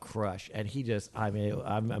just got crushed, and he just. I mean,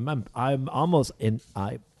 I'm almost in.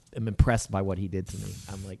 I am impressed by what he did to me.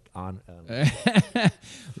 I'm like on.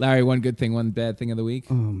 Larry, one good thing, one bad thing of the week.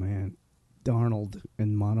 Oh man, Darnold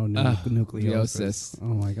and mononucleosis. Oh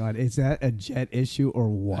my God, is that a Jet issue or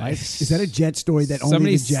what? Is that a Jet story that only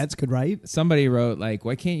Somebody the Jets could write? Somebody wrote like,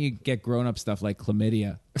 "Why can't you get grown-up stuff like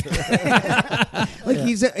chlamydia?" Like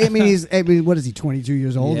he's what is he? 22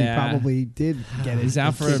 years old. Yeah. He probably did get it. He's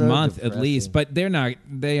out for a so month at depressing. least, but they're not.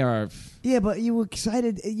 They are. Yeah, but you were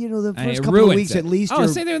excited. You know, the I- first it couple of ruins weeks it. at least. Oh, you're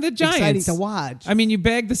same thing with the exciting Giants. to watch. I mean, you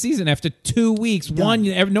bagged the season after 2 weeks. Done.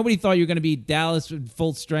 Nobody thought you were going to be Dallas with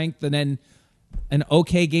full strength, and then an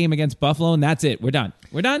okay game against Buffalo, and that's it. We're done.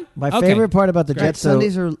 We're done. My Okay. favorite part about the Right, Jets. So,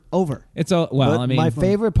 Sundays are over. It's all well. but I mean, my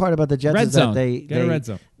favorite part about the Jets Red is zone. that Get a red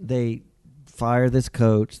zone. they fire this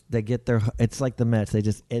coach. They get their. It's like the Mets. They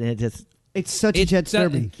just and it just. It's such a It Jet does-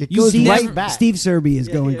 Derby. It goes Steve, right back. Steve Serby is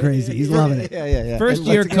going crazy. He's loving it. Yeah. First And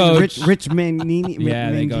year like- coach. Rich Manini.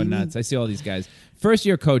 Yeah, they go Mangini. nuts. I see all these guys. First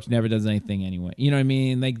year coach never does anything anyway. You know what I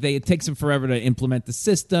mean? Like it takes them forever to implement the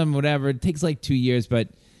system, whatever. It takes like 2 years, but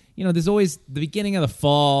you know, there's always the beginning of the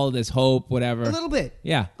fall. There's hope, whatever. A little bit.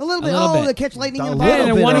 Yeah, A little bit. A little Oh, bit. they catch lightning in a A bottle. little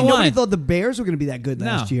Yeah, bit. one and Nobody one. thought the Bears were going to be that good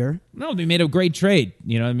last year. No, they made a great trade.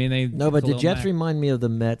 You know what I mean? They No, but the Khalil Jets Mack. remind me of the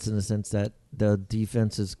Mets in the sense that the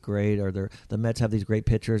defense is great, or the Mets have these great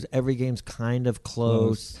pitchers. Every game's kind of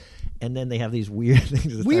close. And then they have these weird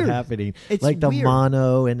things that Weird. start happening, It's like the weird.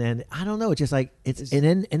 mono, and then I don't know. It's just like it's and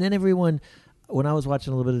then everyone. When I was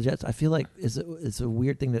watching a little bit of the Jets, I feel like it's a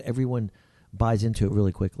weird thing that everyone buys into it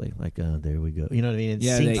really quickly. Like, there we go. You know what I mean? It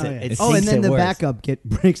Yeah, sinks they- it. It Oh, sinks and then it the worse. backup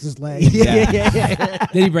breaks his leg. Yeah.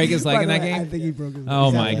 Did he break his leg in that I game? think he broke his leg. Oh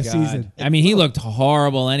He's out my the god! season. I mean, he looked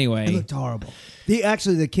horrible anyway. It looked horrible.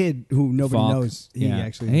 The kid who nobody Falk. knows, he Yeah.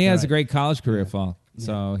 actually And he has right. a great college career, Falk.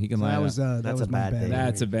 So he can So line that up. was that That's was a my bad thing.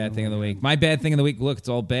 That's a bad thing of the week. My bad thing of the week. Look, it's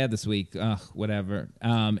all bad this week. Ugh, whatever.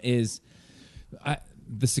 Is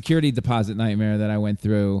the security deposit nightmare that I went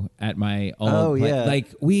through at my old Oh, place. yeah.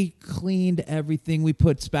 Like we cleaned everything, we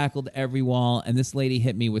put spackled every wall, and this lady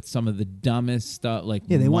hit me with some of the dumbest stuff. Like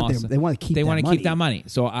Yeah, they want moss- to keep. They that want to money. keep that money.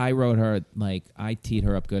 So I wrote her like I teed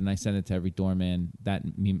her up good, and I sent it to every doorman.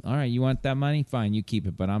 All right, you want that money? Fine, you keep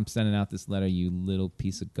it. But I'm sending out this letter, you little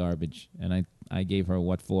piece of garbage. And I gave her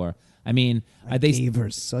what for? I mean, I gave her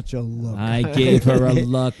such a look. I gave her a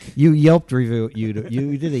look. You Yelp review.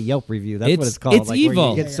 You did a Yelp review. That's what It's- it's called. it's like, where evil.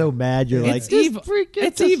 you get so mad. You're like, It's evil.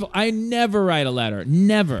 It's this. evil. I never write a letter.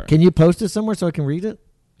 Never. Can you post it somewhere so I can read it?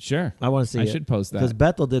 Sure. I want to see I it. should post Because that.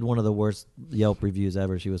 Bethel did one of the worst Yelp reviews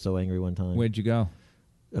ever. She was so angry one time. Where'd you go?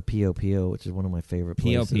 A P.O.P.O., which is one of my favorite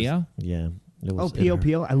places. P.O.P.O.? Yeah. It Oh, was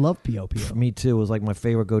P.O.P.O. I love P.O.P.O. Me too. It was like my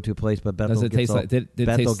favorite go-to place, but Bethel Does it gets taste all, like- did it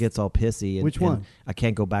Bethel taste- gets all pissy. And, Which and one? I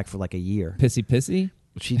can't go back for like a year. Pissy?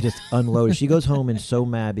 She just unloaded. She goes home and so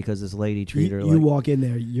mad because this lady treated her You like. walk in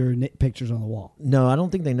there, your pictures on the wall. No, I don't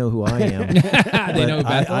think they know who I am. They But know who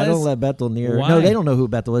Bethel I is? don't let Bethel near. Why? No, they don't know who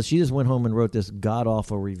Bethel is. She just went home and wrote this god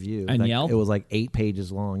awful review. On Like, Yelp? It was like 8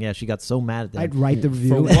 pages long. Yeah, she got so mad at them. I'd write the review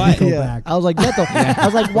For and what? go Yeah. back. I was like, Bethel. I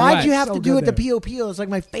was like, why'd What? you have So to do good it to there. P.O.P.O.? It's like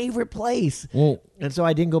my favorite place. Well, And so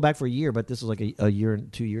I didn't go back for a year, but this was like a year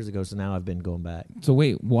and 2 years ago. So now I've been going back. so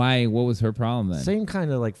wait, why? What was her problem then? Same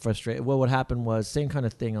kind of like frustration. Well, what happened was same kind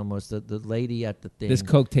of thing almost. The lady at the thing. This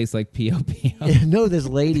Coke tastes like P.O.P.O. No, this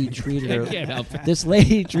lady treated her. I can't help it. This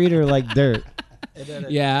lady treated her like dirt.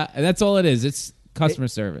 Yeah, and that's all it is. It's customer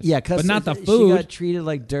service. Yeah, but not the She food. got treated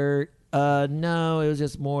like dirt, No, it was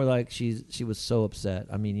just more like she was so upset.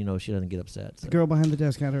 I mean, she doesn't get upset. So. The girl behind the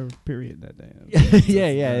desk had her period that day.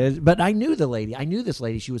 yeah. But I knew the lady. I knew this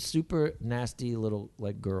lady. She was super nasty little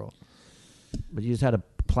girl. But you just had to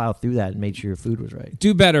plow through that and make sure your food was right.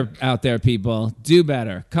 Do better out there, people. Do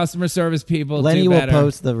better. Customer service people, Lenny do will better.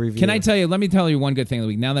 post the review. Let me tell you one good thing of the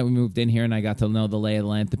week. Now that we moved in here and I got to know the lay of the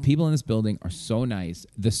land, the people in this building are so nice.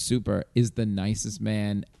 The super is the nicest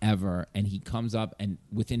man ever. And he comes up and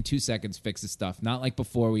within 2 seconds fixes stuff. Not like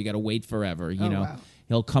before where you got to wait forever, you know. Wow.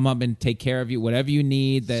 He'll come up and take care of you, whatever you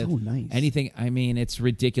need. So nice. Anything. I mean, it's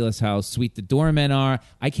ridiculous how sweet the doormen are.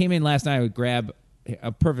 I came in last night. I would grab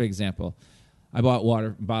a perfect example. I bought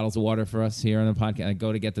bottles of water for us here on the podcast. I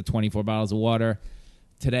go to get the 24 bottles of water.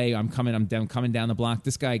 Today, I'm coming down the block.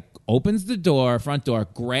 This guy opens the front door,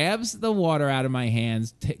 grabs the water out of my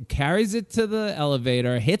hands, carries it to the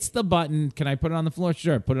elevator, hits the button. Can I put it on the floor?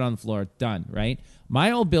 Sure, put it on the floor. Done, right?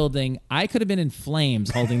 My old building, I could have been in flames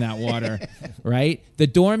holding that water, right? The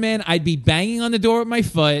doorman, I'd be banging on the door with my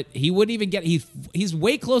foot. He wouldn't even get, he's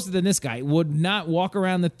way closer than this guy. Would not walk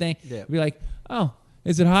around the thing. Yeah. Be like, oh,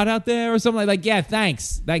 is it hot out there or something like yeah,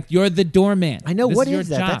 thanks. Like you're the doorman. I know. This what is is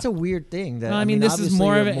that? job. That's a weird thing. That, no, I mean this is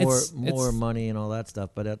more of it. More money and all that stuff,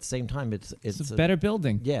 but at the same time, it's a better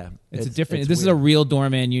building. Yeah, it's a different. This is a real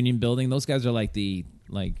doorman union building. Those guys are like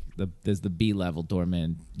there's the B level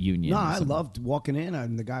doorman union. No, I loved walking in,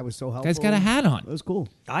 and the guy was so helpful. Guy's got a hat on. It was cool.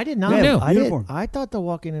 I did not. I thought the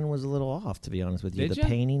walking in was a little off. To be honest with you, Did the you?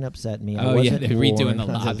 painning upset me. Oh yeah, they're redoing the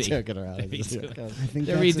lobby. They're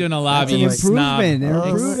redoing the lobby. You snob. They're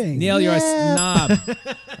improving. Neil, you're a snob.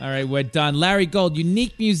 All right, we're done. Larry Gold,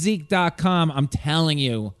 uniquemusic.com. I'm telling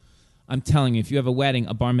you, if you have a wedding,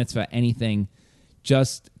 a bar mitzvah, anything,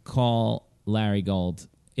 just call Larry Gold.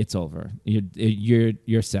 It's over.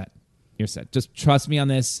 You're set. You're set. Just trust me on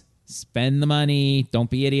this. Spend the money. Don't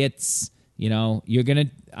be idiots.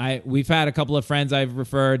 We've had a couple of friends I've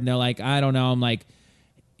referred, and they're like, I don't know. I'm like,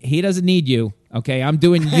 he doesn't need you. Okay, I'm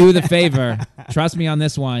doing you the favor. Trust me on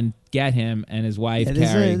this one. Get him and his wife,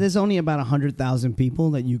 Carrie. There's only about 100,000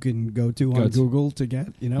 people that you can go to on Google to get.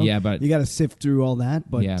 Yeah, but you got to sift through all that.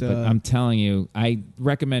 But but I'm telling you, I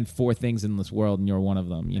recommend 4 things in this world, and you're one of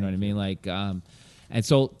them. You know what I mean? Like, and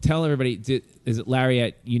so tell everybody, is it Larry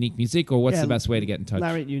at Unique Music, or what's the best way to get in touch?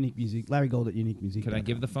 Larry at Unique Music. Larry Gold at Unique Music. Could I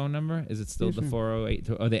give the phone number? Is it still the 408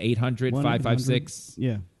 or the 800-556?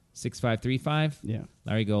 Yeah. 6535. Yeah.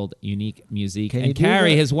 Larry Gold, Unique Music. Can and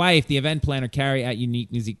Carrie, his wife, the event planner, Carrie at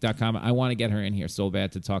uniquemusic.com. I want to get her in here so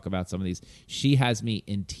bad to talk about some of these. She has me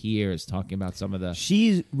in tears talking about some of the...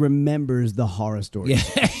 She remembers the horror stories.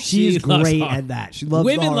 Yeah, She's great at that. She loves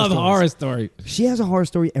Women love horror stories. She has a horror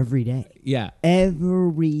story every day. Yeah.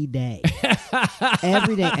 Every day.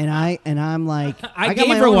 Every day. And I'm like... I gave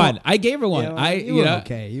her one. Yeah, you were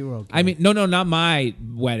okay. You were okay. I mean, no, not my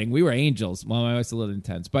wedding. We were angels. Well, my wife's a little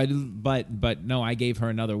intense. But no, I gave her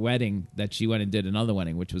another wedding that she went and did another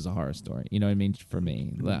wedding, which was a horror story. You know what I mean? For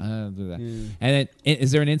me. And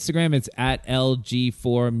is there an Instagram? It's at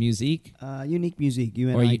LG4 Music. Unique Music.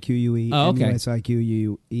 UNIQUE. Oh, okay.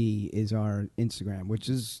 MUSIQUE is our Instagram, which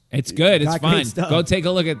is... It's good. It's fun. Go take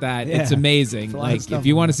a look at that. Yeah. It's amazing. Like, if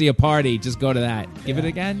you want to see a party, just go to that. Give it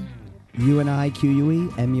again.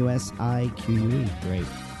 UNIQUE, MUSIQUE. Great.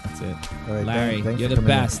 That's it. All right, Larry, thanks you're for the coming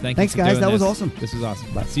best. in. Thanks guys. for doing That was this. awesome. This was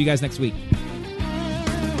awesome. Bye. See you guys next week.